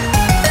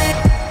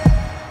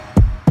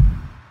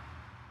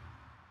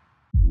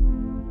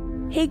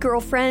 Hey,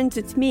 girlfriends,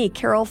 it's me,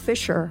 Carol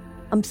Fisher.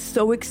 I'm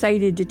so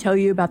excited to tell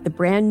you about the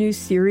brand new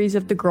series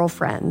of The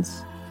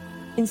Girlfriends.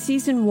 In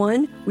season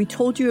 1, we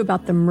told you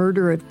about the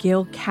murder of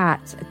Gail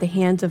Katz at the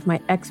hands of my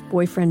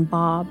ex-boyfriend,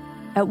 Bob.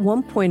 At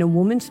one point, a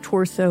woman's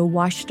torso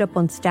washed up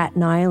on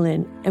Staten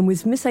Island and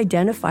was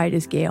misidentified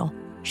as Gail.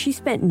 She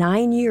spent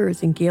 9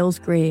 years in Gail's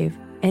grave,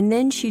 and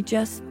then she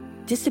just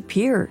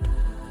disappeared.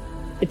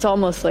 It's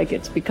almost like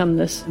it's become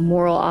this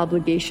moral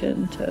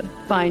obligation to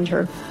find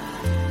her.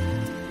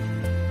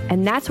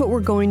 And that's what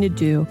we're going to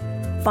do.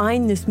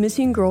 Find this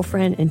missing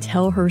girlfriend and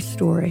tell her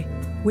story.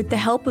 With the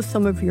help of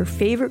some of your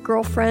favorite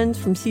girlfriends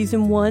from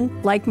season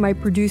 1, like my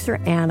producer,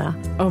 Anna.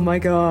 Oh my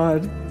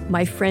God.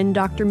 My friend,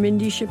 Dr.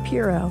 Mindy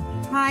Shapiro.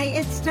 Hi,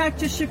 it's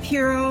Dr.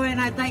 Shapiro, and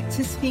I'd like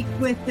to speak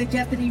with the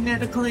Deputy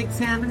Medical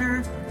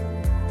Examiner.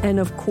 And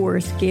of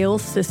course,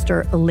 Gail's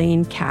sister,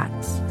 Elaine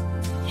Katz.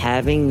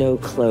 Having no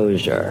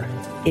closure,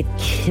 it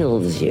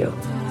kills you.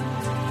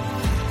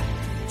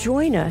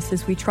 Join us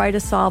as we try to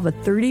solve a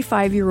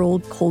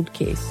 35-year-old cold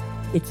case.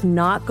 It's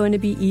not going to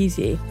be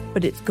easy,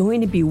 but it's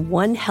going to be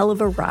one hell of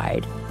a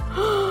ride.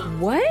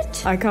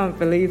 What? I can't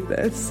believe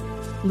this.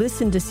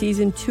 Listen to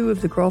season 2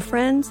 of The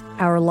Girlfriends,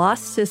 Our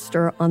Lost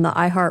Sister on the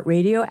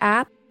iHeartRadio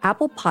app,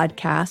 Apple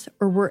Podcasts,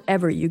 or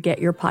wherever you get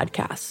your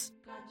podcasts.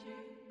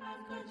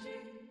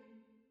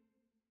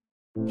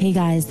 Hey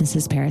guys, this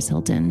is Paris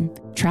Hilton.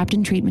 Trapped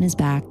in Treatment is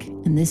back,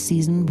 and this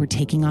season we're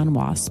taking on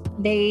WASP.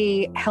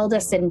 They held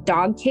us in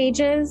dog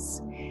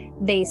cages.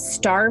 They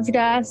starved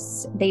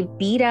us. They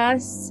beat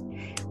us.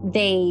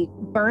 They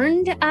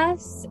burned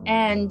us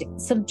and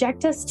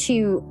subject us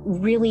to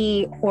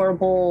really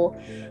horrible,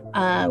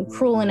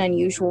 cruel and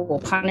unusual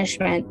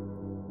punishment.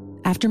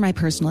 After my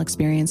personal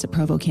experience at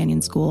Provo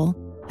Canyon School,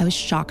 I was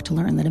shocked to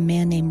learn that a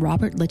man named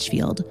Robert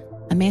Litchfield,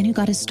 a man who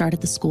got his start at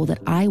the school that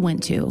I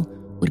went to,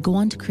 would go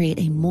on to create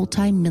a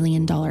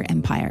multi-million-dollar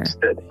empire.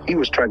 He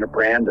was trying to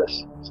brand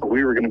us, so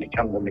we were going to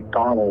become the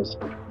McDonald's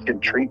of kid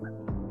treatment.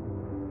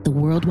 The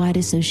Worldwide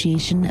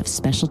Association of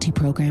Specialty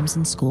Programs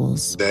in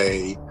Schools.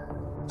 They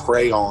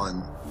prey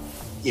on,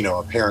 you know,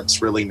 a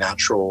parent's really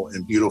natural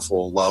and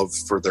beautiful love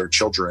for their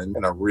children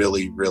in a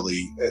really,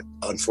 really,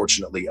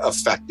 unfortunately,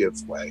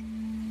 effective way.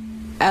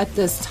 At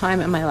this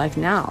time in my life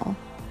now,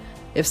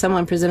 if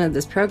someone presented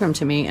this program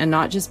to me, and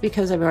not just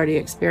because I've already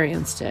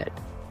experienced it,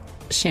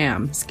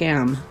 sham,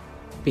 scam,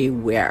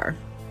 beware.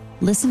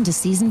 Listen to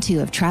season 2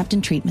 of Trapped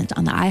in Treatment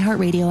on the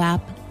iHeartRadio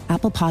app,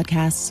 Apple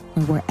Podcasts,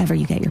 or wherever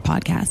you get your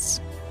podcasts.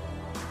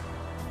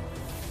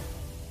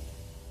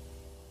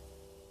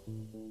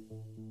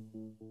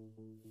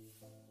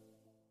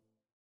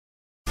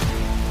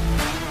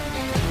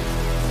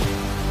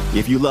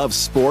 If you love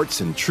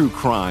sports and true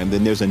crime,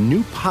 then there's a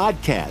new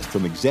podcast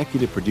from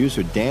executive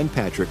producer Dan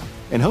Patrick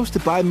and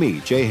hosted by me,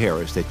 Jay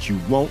Harris, that you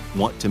won't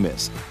want to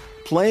miss.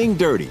 Playing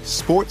Dirty: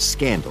 Sports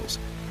Scandals.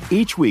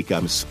 Each week,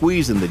 I'm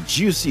squeezing the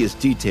juiciest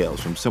details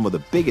from some of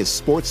the biggest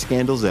sports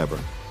scandals ever.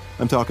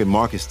 I'm talking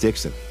Marcus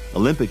Dixon,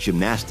 Olympic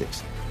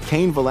gymnastics,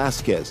 Cain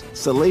Velasquez,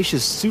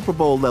 salacious Super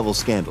Bowl-level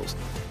scandals.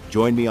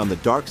 Join me on the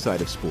dark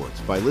side of sports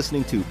by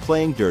listening to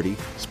Playing Dirty: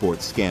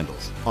 Sports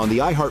Scandals on the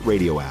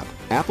iHeartRadio app,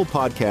 Apple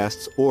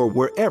Podcasts, or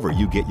wherever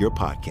you get your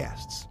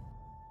podcasts.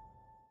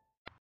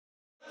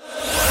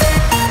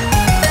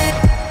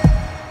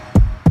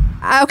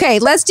 Okay,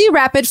 let's do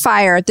rapid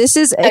fire. This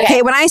is,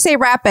 okay, when I say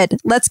rapid,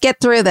 let's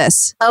get through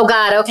this. Oh,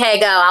 God. Okay,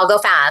 go. I'll go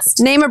fast.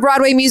 Name a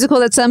Broadway musical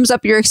that sums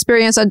up your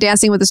experience on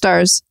Dancing with the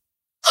Stars.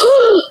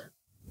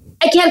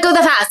 I can't go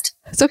that fast.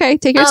 It's okay.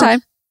 Take your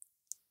time.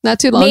 Not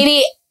too long.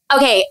 Maybe,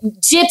 okay,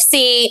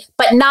 Gypsy,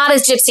 but not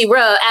as Gypsy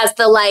Rose, as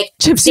the, like,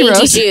 Gypsy Dainty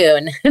Rose.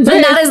 June. But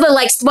not as the,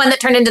 like, one that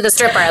turned into the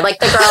stripper, like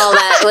the girl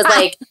that was,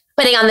 like,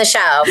 putting on the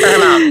show for her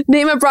mom.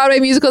 Name a Broadway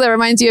musical that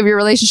reminds you of your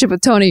relationship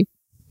with Tony.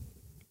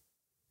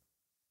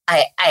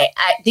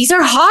 These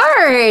are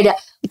hard.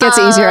 It gets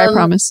easier, I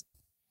promise.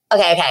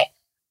 Okay.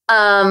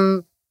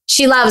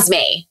 She Loves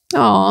Me.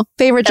 Oh,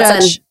 favorite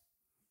judge.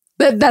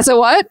 That's a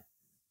what?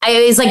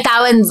 It's like,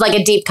 that one's like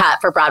a deep cut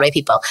for Broadway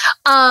people.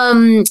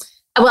 Well,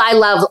 I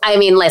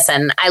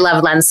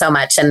love Len so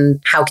much,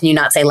 and how can you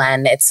not say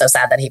Len? It's so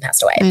sad that he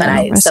passed away.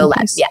 Len,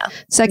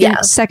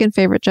 yeah. Second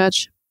favorite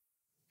judge.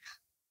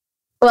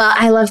 Well,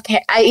 I love,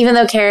 even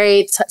though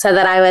Carrie said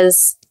that I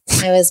was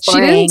boring. She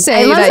didn't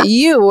say that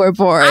you were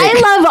boring. I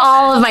love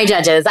all of my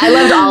judges. I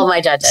loved all of my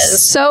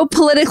judges. So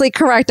politically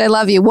correct. I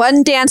love you.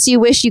 One dance you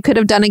wish you could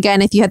have done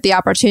again if you had the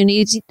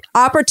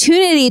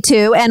opportunity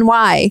to, and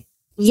why?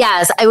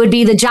 Yes, it would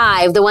be the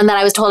jive, the one that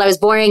I was told I was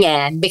boring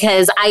in,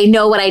 because I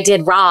know what I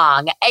did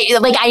wrong.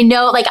 But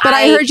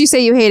I heard you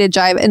say you hated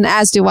jive, and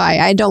as do I.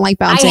 I don't like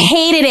bouncing. I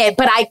hated it,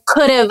 but I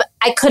could have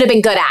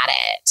been good at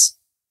it.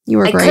 You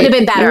were great. I could have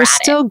been better. You were at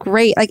still it.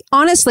 great. Like,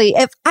 honestly,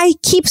 if I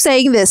keep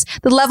saying this,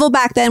 the level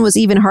back then was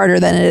even harder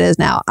than it is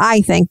now,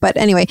 I think. But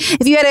anyway,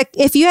 if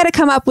you had to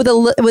come up with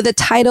a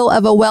title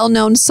of a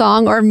well-known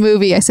song or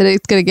movie, I said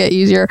it's going to get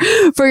easier,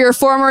 for your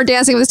former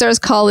Dancing with the Stars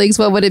colleagues,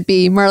 what would it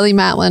be? Marley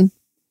Matlin.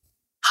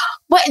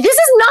 What? This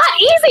is not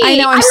easy. I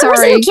know. I'm the sorry.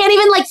 person who can't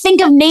even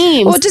think of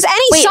names. Well, just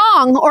any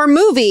song or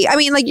movie. I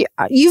mean, like,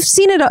 you've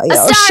seen it. A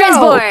Star Is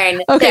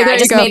Born. Okay, there I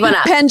just you go. made one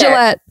up. Penn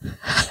Jillette.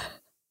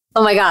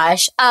 Oh my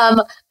gosh.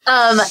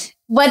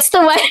 What's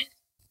the one?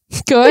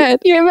 Go ahead.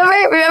 You remember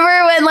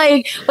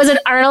when, was it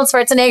Arnold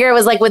Schwarzenegger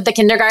was with the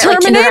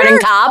kindergarten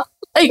cop?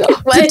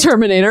 What? The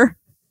Terminator.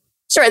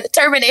 Sure, the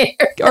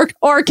Terminator.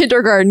 or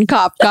kindergarten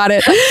cop. Got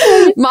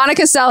it.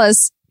 Monica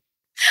Seles.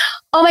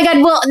 Oh my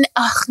God. Well,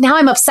 now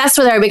I'm obsessed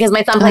with her because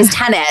my son plays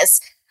tennis.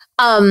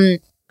 Oh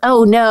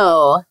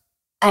no.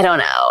 I don't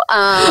know.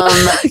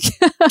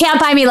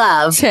 Can't Buy Me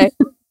Love. Okay.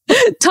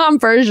 Tom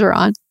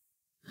Bergeron.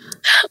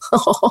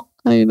 Oh.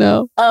 I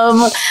know.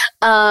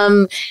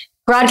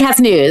 Broadcast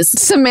News.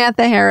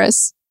 Samantha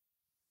Harris.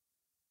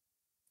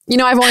 You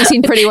know, I've only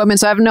seen Pretty Women,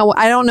 so I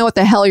don't know what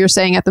the hell you're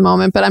saying at the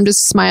moment, but I'm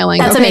just smiling.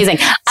 That's amazing.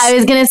 I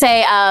was gonna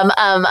say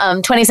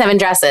 27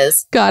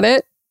 Dresses. Got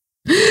it.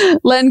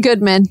 Len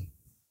Goodman.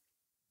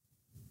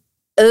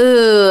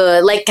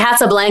 Ooh, like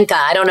Casablanca.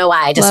 I don't know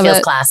why. It just feels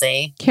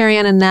classy. Carrie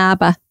Ann and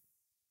Naba.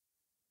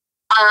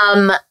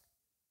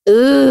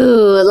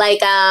 Ooh,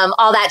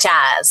 All That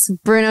Jazz.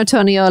 Bruno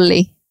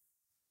Tonioli.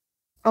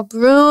 Oh,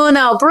 Bruno.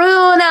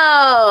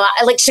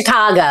 I like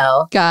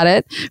Chicago. Got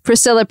it.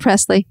 Priscilla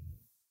Presley.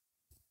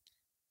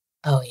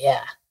 Oh,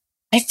 yeah.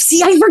 I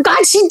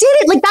forgot she did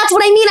it. That's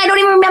what I mean. I don't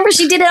even remember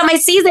she did it on my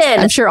season.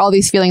 I'm sure all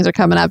these feelings are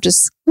coming up.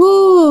 Just.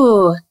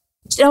 Ooh.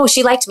 Oh,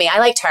 she liked me. I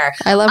liked her.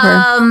 I love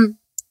her.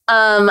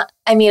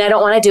 I mean, I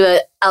don't want to do an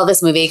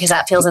Elvis movie because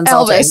that feels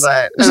insulting. Elvis.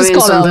 But It's just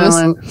called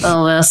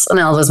Elvis. An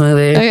Elvis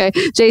movie.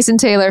 Okay. Jason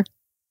Taylor.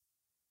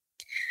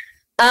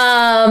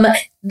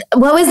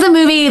 What was the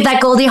movie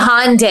that Goldie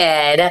Hawn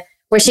did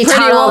where she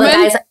taught all the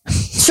guys?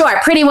 Sure,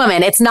 Pretty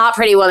Woman. It's not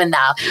Pretty Woman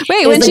though.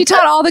 Wait, when she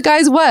taught all the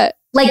guys what?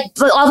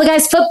 All the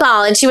guys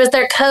football, and she was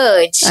their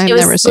coach. I've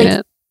never seen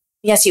it.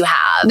 Yes, you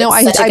have. No,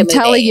 I'm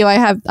telling you, I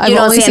have. You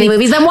don't see any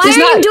movies. Then why are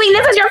you doing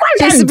this as your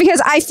question? This is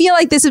because I feel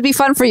like this would be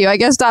fun for you. I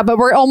guess not, but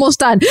we're almost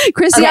done.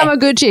 Chrissy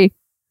Yamaguchi.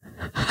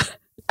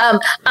 On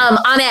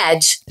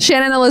Edge.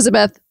 Shannon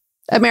Elizabeth.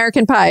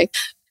 American Pie.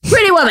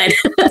 Pretty Woman.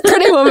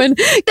 Pretty Woman.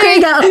 There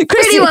you go.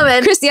 Pretty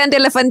Woman. Christian de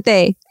la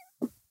Fuente.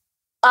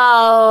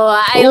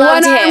 Oh, I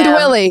loved him. One-Armed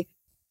Willie.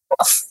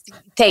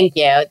 Thank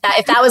you. If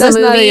that was That's a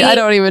movie, I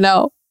don't even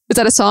know. Is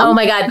that a song? Oh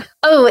my God.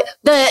 Oh,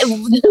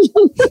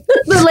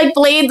 the like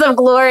Blades of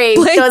Glory.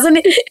 Doesn't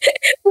it?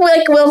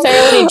 Like Will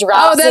Ferrell when he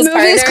drops that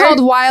movie is called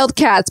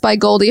Wildcats by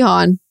Goldie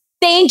Hawn.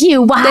 Thank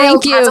you.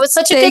 Wildcats. It was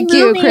such a good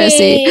movie. Thank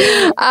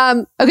you, Chrissy.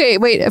 Okay,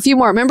 wait, a few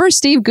more. Remember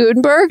Steve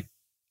Guttenberg?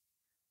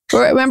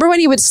 Remember when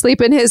he would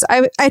sleep in his...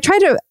 I tried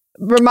to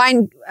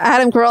remind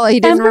Adam Carolla,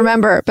 he didn't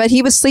remember, but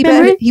he would sleep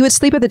at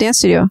the dance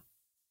studio.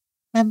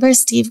 Remember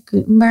Steve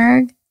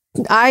Guttenberg?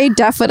 I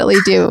definitely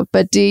do,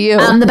 but do you?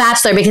 The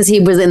Bachelor, because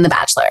he was in The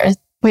Bachelor.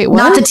 Wait, what?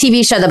 Not the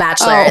TV show The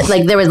Bachelor. Oh.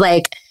 Like there was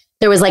like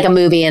a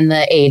movie in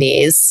the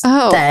 80s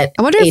that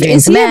I wonder if Adrian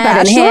is he a Smith and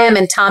Bachelor? him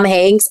and Tom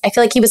Hanks. I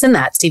feel like he was in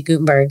that, Steve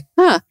Guttenberg.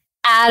 Huh.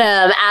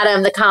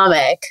 Adam the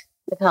comic.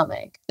 The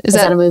comic. Is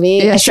that a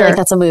movie? Yeah, I sure. feel like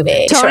that's a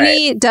movie.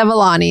 Tony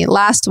Devolani,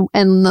 last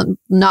and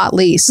not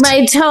least.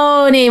 My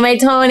Tony.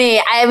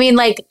 I mean,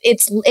 like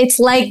it's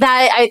like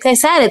that. Like I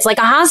said, it's like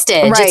a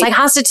hostage. Right. It's like a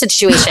hostage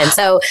situation.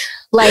 So,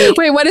 like,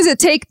 wait, what is it?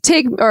 Taken.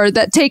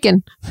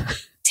 Taken.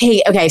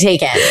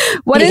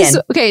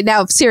 Okay,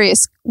 now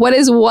serious. What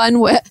is one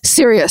way?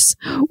 Serious.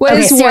 What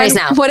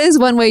is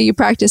one way you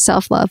practice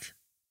self-love?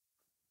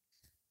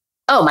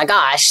 Oh my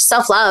gosh,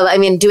 self-love. I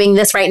mean, doing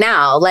this right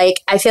now.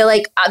 Like, I feel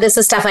like this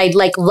is stuff I'd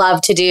like love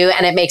to do,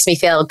 and it makes me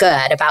feel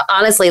good about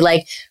honestly,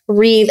 like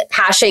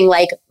rehashing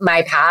like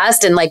my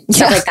past and like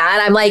stuff like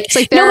that. I'm like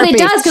no, but it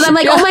does, because I'm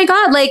like, oh my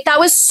God, like that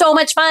was so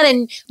much fun.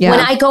 And when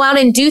I go out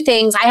and do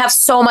things, I have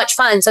so much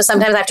fun. So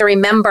sometimes I have to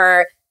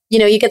remember,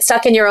 you get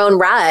stuck in your own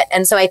rut.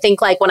 And so I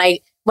think like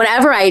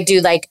whenever I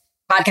do like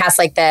podcasts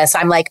like this,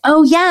 I'm like,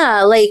 oh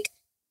yeah, like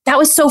that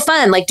was so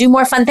fun. Like do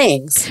more fun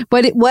things.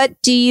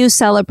 What do you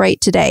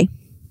celebrate today?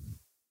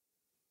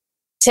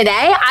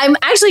 Today, I'm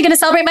actually going to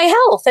celebrate my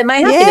health and my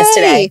happiness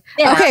today.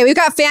 Yeah. Okay, we've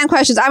got fan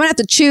questions. I'm going to have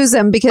to choose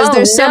them because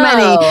there's so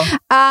many.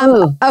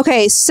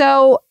 Okay,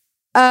 so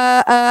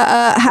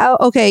how?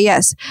 Okay,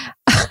 yes.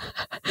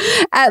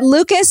 At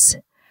Lucas.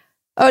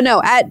 Oh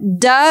no,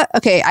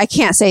 okay, I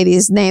can't say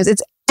these names.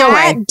 It's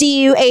at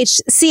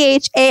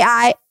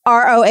DUHCHAIROH.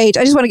 I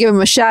just want to give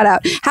him a shout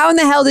out. How in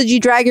the hell did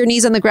you drag your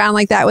knees on the ground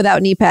like that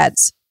without knee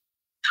pads?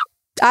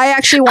 I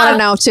actually want to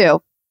know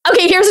too.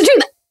 Okay, here's the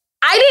truth.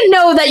 I didn't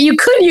know that you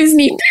could use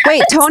knee pads.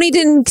 Wait, Tony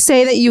didn't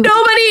say that you...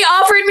 Nobody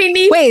offered me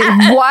knee pads.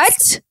 Wait,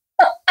 what?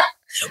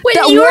 When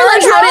you were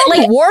like, how did,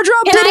 like...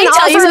 Wardrobe can didn't I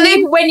tell you offer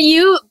something? me? When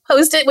you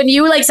posted, when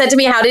you like said to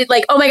me, how did,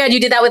 like, oh my God, you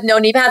did that with no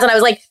knee pads. And I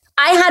was like,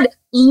 I had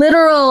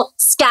literal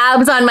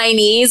scabs on my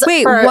knees.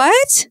 Wait,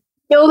 what?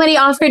 Nobody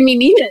offered me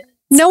knee pads.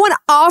 No one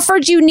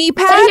offered you knee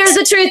pads? But here's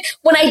the truth.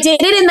 When I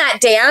did it in that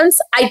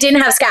dance, I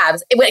didn't have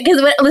scabs.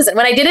 Listen,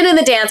 when I did it in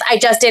the dance, I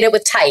just did it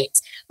with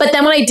tights. But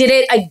then when I did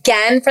it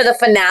again for the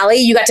finale,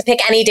 you got to pick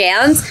any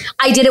dance.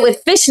 I did it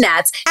with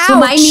fishnets. Ouch. So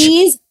my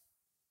knees,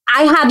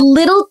 I had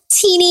little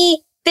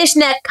teeny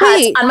fishnet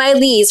cuts on my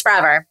knees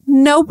forever.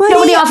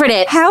 Nobody offered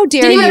it. How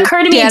dare Didn't you? even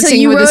occur to me until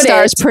Dancing you with wrote the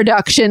Stars it.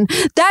 production.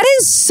 That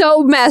is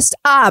so messed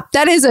up.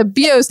 That is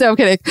abuse. No, I'm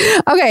kidding.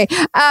 Okay.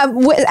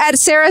 At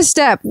Sarah's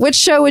Step, which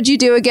show would you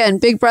do again?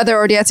 Big Brother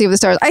or Dancing with the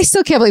Stars? I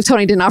still can't believe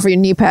Tony didn't offer you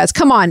knee pads.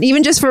 Come on.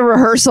 Even just for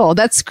rehearsal.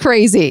 That's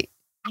crazy.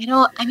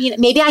 I mean,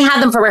 maybe I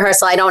had them for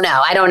rehearsal. I don't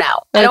know. I don't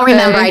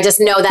remember. I just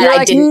know that You're I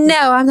like, didn't.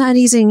 No, I'm not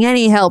using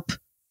any help.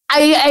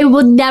 I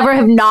would never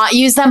have not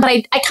used them, but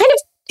I kind of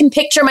can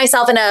picture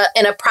myself in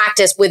a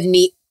practice with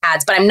knee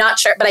pads, but I'm not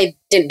sure. But I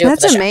didn't do it.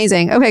 That's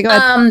amazing. Okay, go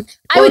ahead.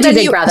 I would do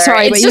Big Brother.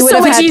 Sorry, it's but just so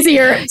much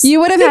easier. You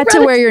would have had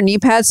to wear your knee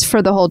pads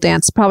for the whole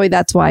dance. Probably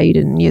that's why you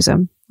didn't use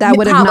them. That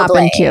would have not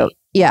been cute.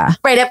 Yeah.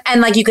 Right. And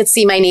like you could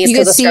see my knees. You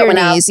could see your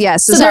knees.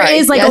 Yes. So there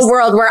is like a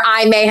world where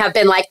I may have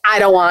been like, I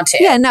don't want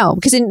to. Yeah, no,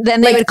 because then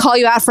they would call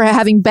you out for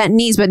having bent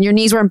knees, but your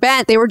knees weren't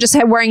bent. They were just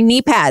wearing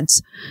knee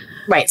pads.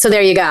 Right. So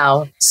there you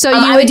go. So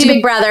I would do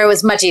Big Brother. It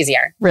was much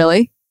easier.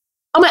 Really?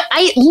 Oh my,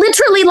 I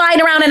literally lied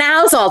around in a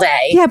house all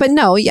day. Yeah, but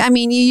no, I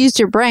mean, you used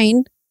your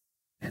brain.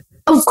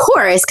 Of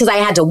course, because I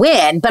had to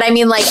win. But I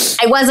mean, like,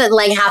 I wasn't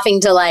like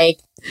having to like,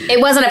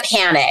 it wasn't a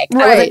panic.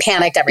 Right. I wasn't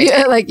panicked every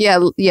time.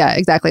 Yeah,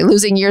 exactly.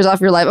 Losing years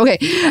off your life. Okay.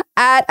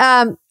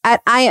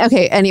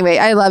 Okay. Anyway,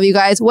 I love you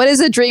guys. What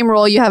is a dream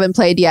role you haven't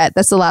played yet?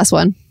 That's the last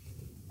one.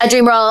 A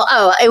dream role.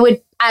 Oh,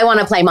 I want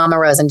to play Mama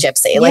Rose and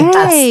Gypsy. Like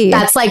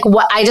that's like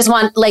what I just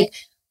want. Like,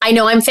 I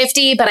know I'm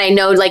 50, but I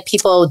know like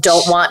people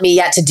don't want me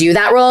yet to do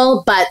that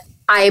role, but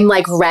I'm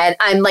like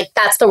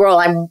that's the role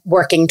I'm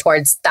working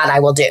towards that I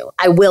will do.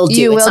 I will do.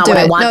 You it's will not do what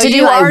it. I want to do.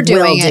 You are I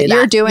doing will it. do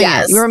You're that. doing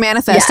it. You're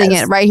manifesting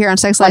it right here on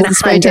Sex, Lies, and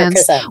Spray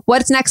Tans. 100%.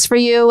 What's next for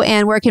you,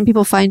 and where can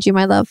people find you,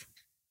 my love?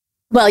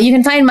 Well, you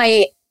can find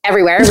my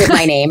everywhere with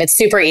my name. It's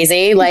super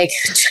easy. Like,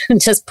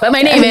 just put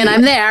my name in.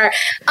 I'm there.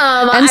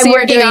 And so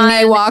you're doing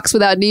knee walks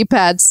without knee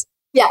pads.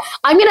 Yeah,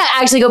 I'm going to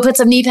actually go put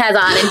some knee pads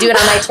on and do it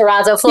on my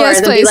terrazzo floors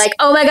and be like,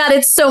 oh my God,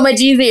 it's so much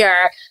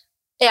easier.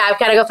 Yeah, I've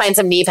got to go find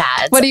some knee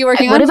pads. What are you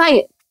working on? What if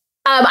I...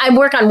 I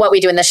work on What We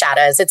Do in the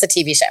Shadows. It's a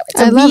TV show.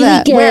 It's love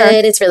that. Good.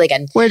 Where? It's really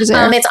good. Where does it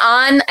air? It's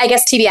on, I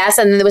guess, TBS,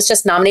 and it was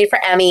just nominated for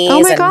Emmys.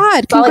 Oh my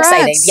God. It's all Congrats.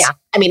 exciting. Yeah.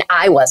 I mean,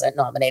 I wasn't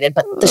nominated,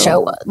 but the show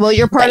was. Well,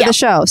 you're part of the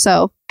show,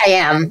 so. I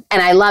am.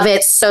 And I love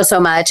it so, so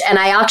much. And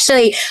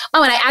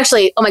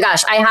oh my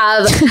gosh, I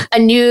have a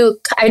new,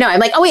 I know, I'm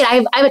like, oh wait,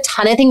 I have a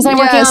ton of things I'm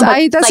working on.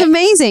 But that's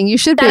amazing. You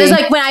should be. That is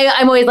like when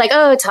I'm always like,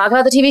 oh, talk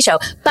about the TV show.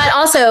 But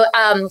also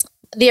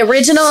the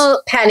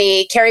original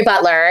Penny, Carrie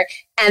Butler,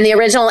 and the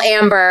original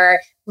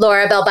Amber,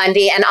 Laura Bell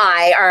Bundy, and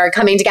I are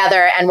coming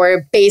together, and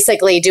we're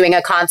basically doing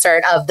a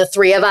concert of the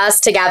three of us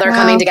together,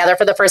 coming together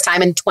for the first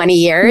time in 20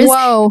 years.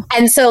 Whoa.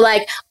 And so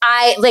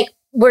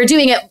we're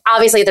doing it.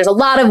 Obviously, there's a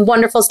lot of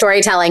wonderful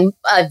storytelling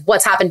of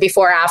what's happened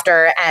before,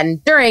 after,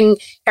 and during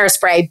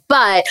Hairspray.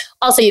 But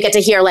also you get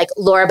to hear like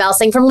Laura Bell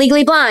sing from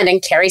Legally Blonde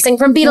and Carrie sing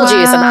from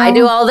Beetlejuice. And I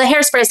do all the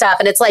Hairspray stuff.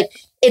 And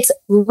it's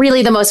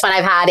really the most fun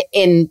I've had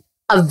in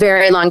a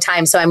very long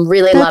time. So I'm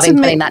really loving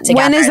putting that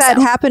together. When is that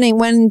happening?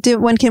 When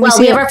can we see it? Well,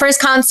 we have our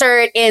first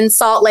concert in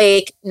Salt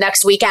Lake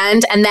next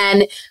weekend. And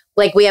then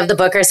we have the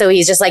booker. So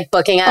he's just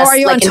booking us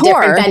in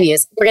different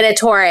venues. We're going to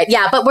tour it.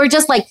 Yeah. But we're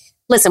just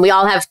listen, we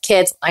all have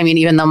kids. I mean,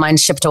 even though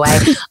mine's shipped away.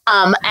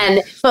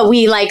 But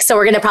we so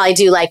we're going to probably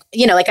do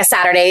a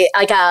Saturday,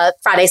 a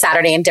Friday,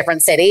 Saturday in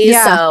different cities.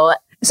 Yeah.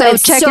 So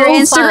check your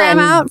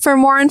Instagram out for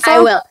more info. I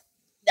will.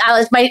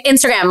 My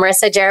Instagram,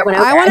 Marissa Jaret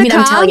Winokur.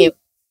 I'm telling you,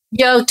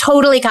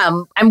 totally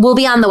come. And we'll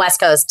be on the West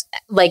Coast.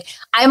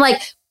 I'm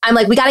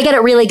like, we got to get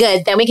it really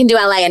good. Then we can do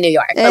LA and New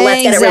York. But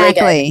let's get it really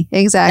good.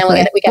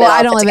 Exactly.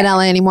 I don't live in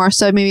LA anymore.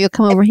 So maybe you'll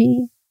come over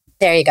here.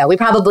 There you go. We'll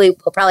probably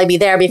be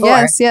there before.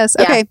 Yes. Yeah.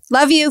 Okay.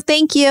 Love you.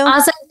 Thank you.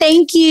 Awesome.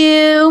 Thank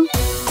you.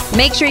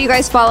 Make sure you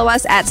guys follow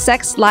us at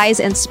Sex, Lies,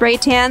 and Spray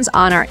Tans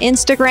on our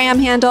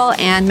Instagram handle,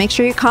 and make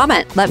sure you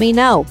comment. Let me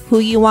know who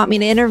you want me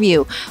to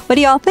interview. What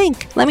do y'all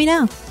think? Let me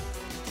know.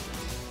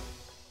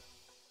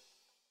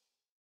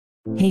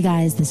 Hey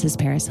guys, this is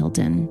Paris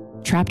Hilton.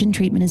 Trapped in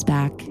Treatment is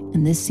back,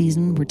 and this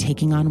season we're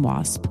taking on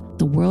WASP,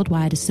 the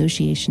Worldwide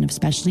Association of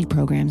Specialty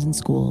Programs in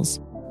Schools.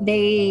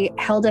 They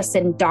held us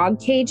in dog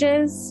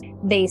cages.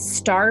 They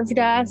starved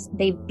us.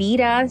 They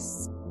beat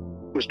us.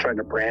 Was trying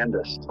to brand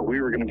us. So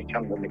we were going to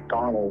become the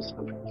McDonald's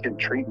of kid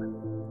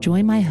treatment.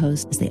 Join my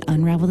host as they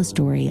unravel the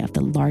story of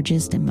the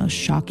largest and most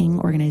shocking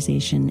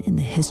organization in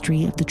the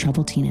history of the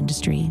troubled teen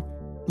industry.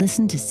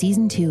 Listen to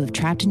Season 2 of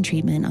Trapped in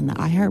Treatment on the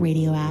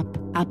iHeartRadio app,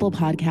 Apple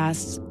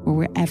Podcasts, or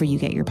wherever you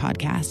get your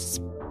podcasts.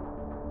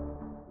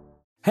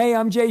 Hey,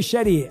 I'm Jay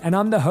Shetty, and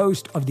I'm the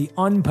host of the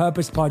On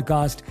Purpose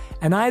podcast,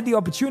 and I had the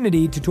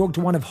opportunity to talk to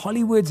one of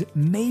Hollywood's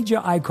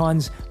major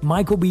icons,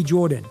 Michael B.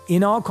 Jordan.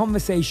 In our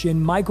conversation,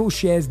 Michael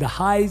shares the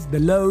highs, the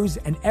lows,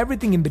 and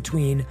everything in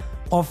between,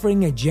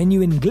 offering a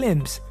genuine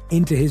glimpse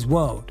into his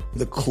world.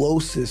 The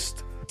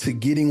closest to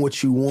getting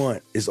what you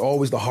want is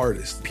always the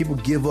hardest. People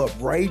give up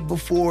right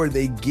before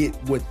they get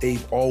what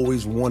they've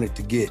always wanted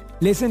to get.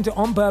 Listen to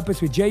On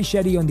Purpose with Jay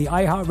Shetty on the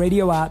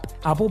iHeartRadio app,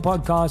 Apple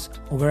Podcasts,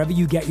 or wherever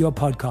you get your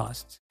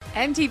podcasts.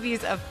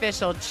 MTV's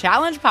official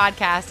Challenge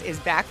podcast is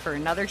back for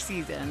another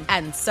season.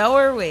 And so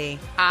are we.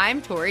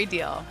 I'm Tori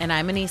Deal. And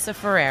I'm Anissa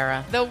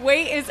Ferreira. The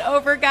wait is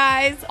over,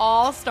 guys.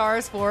 All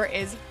Stars 4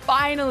 is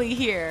finally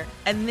here.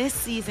 And this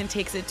season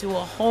takes it to a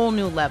whole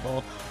new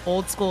level.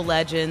 Old school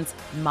legends,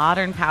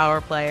 modern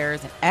power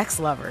players, and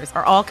ex-lovers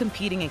are all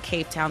competing in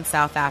Cape Town,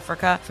 South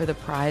Africa for the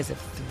prize of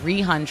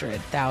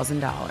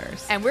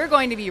 $300,000. And we're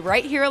going to be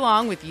right here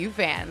along with you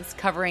fans,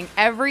 covering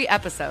every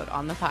episode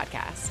on the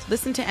podcast.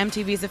 Listen to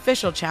MTV's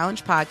official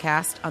Challenge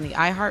podcast on the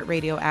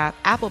iHeartRadio app,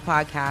 Apple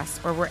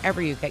Podcasts, or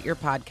wherever you get your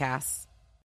podcasts.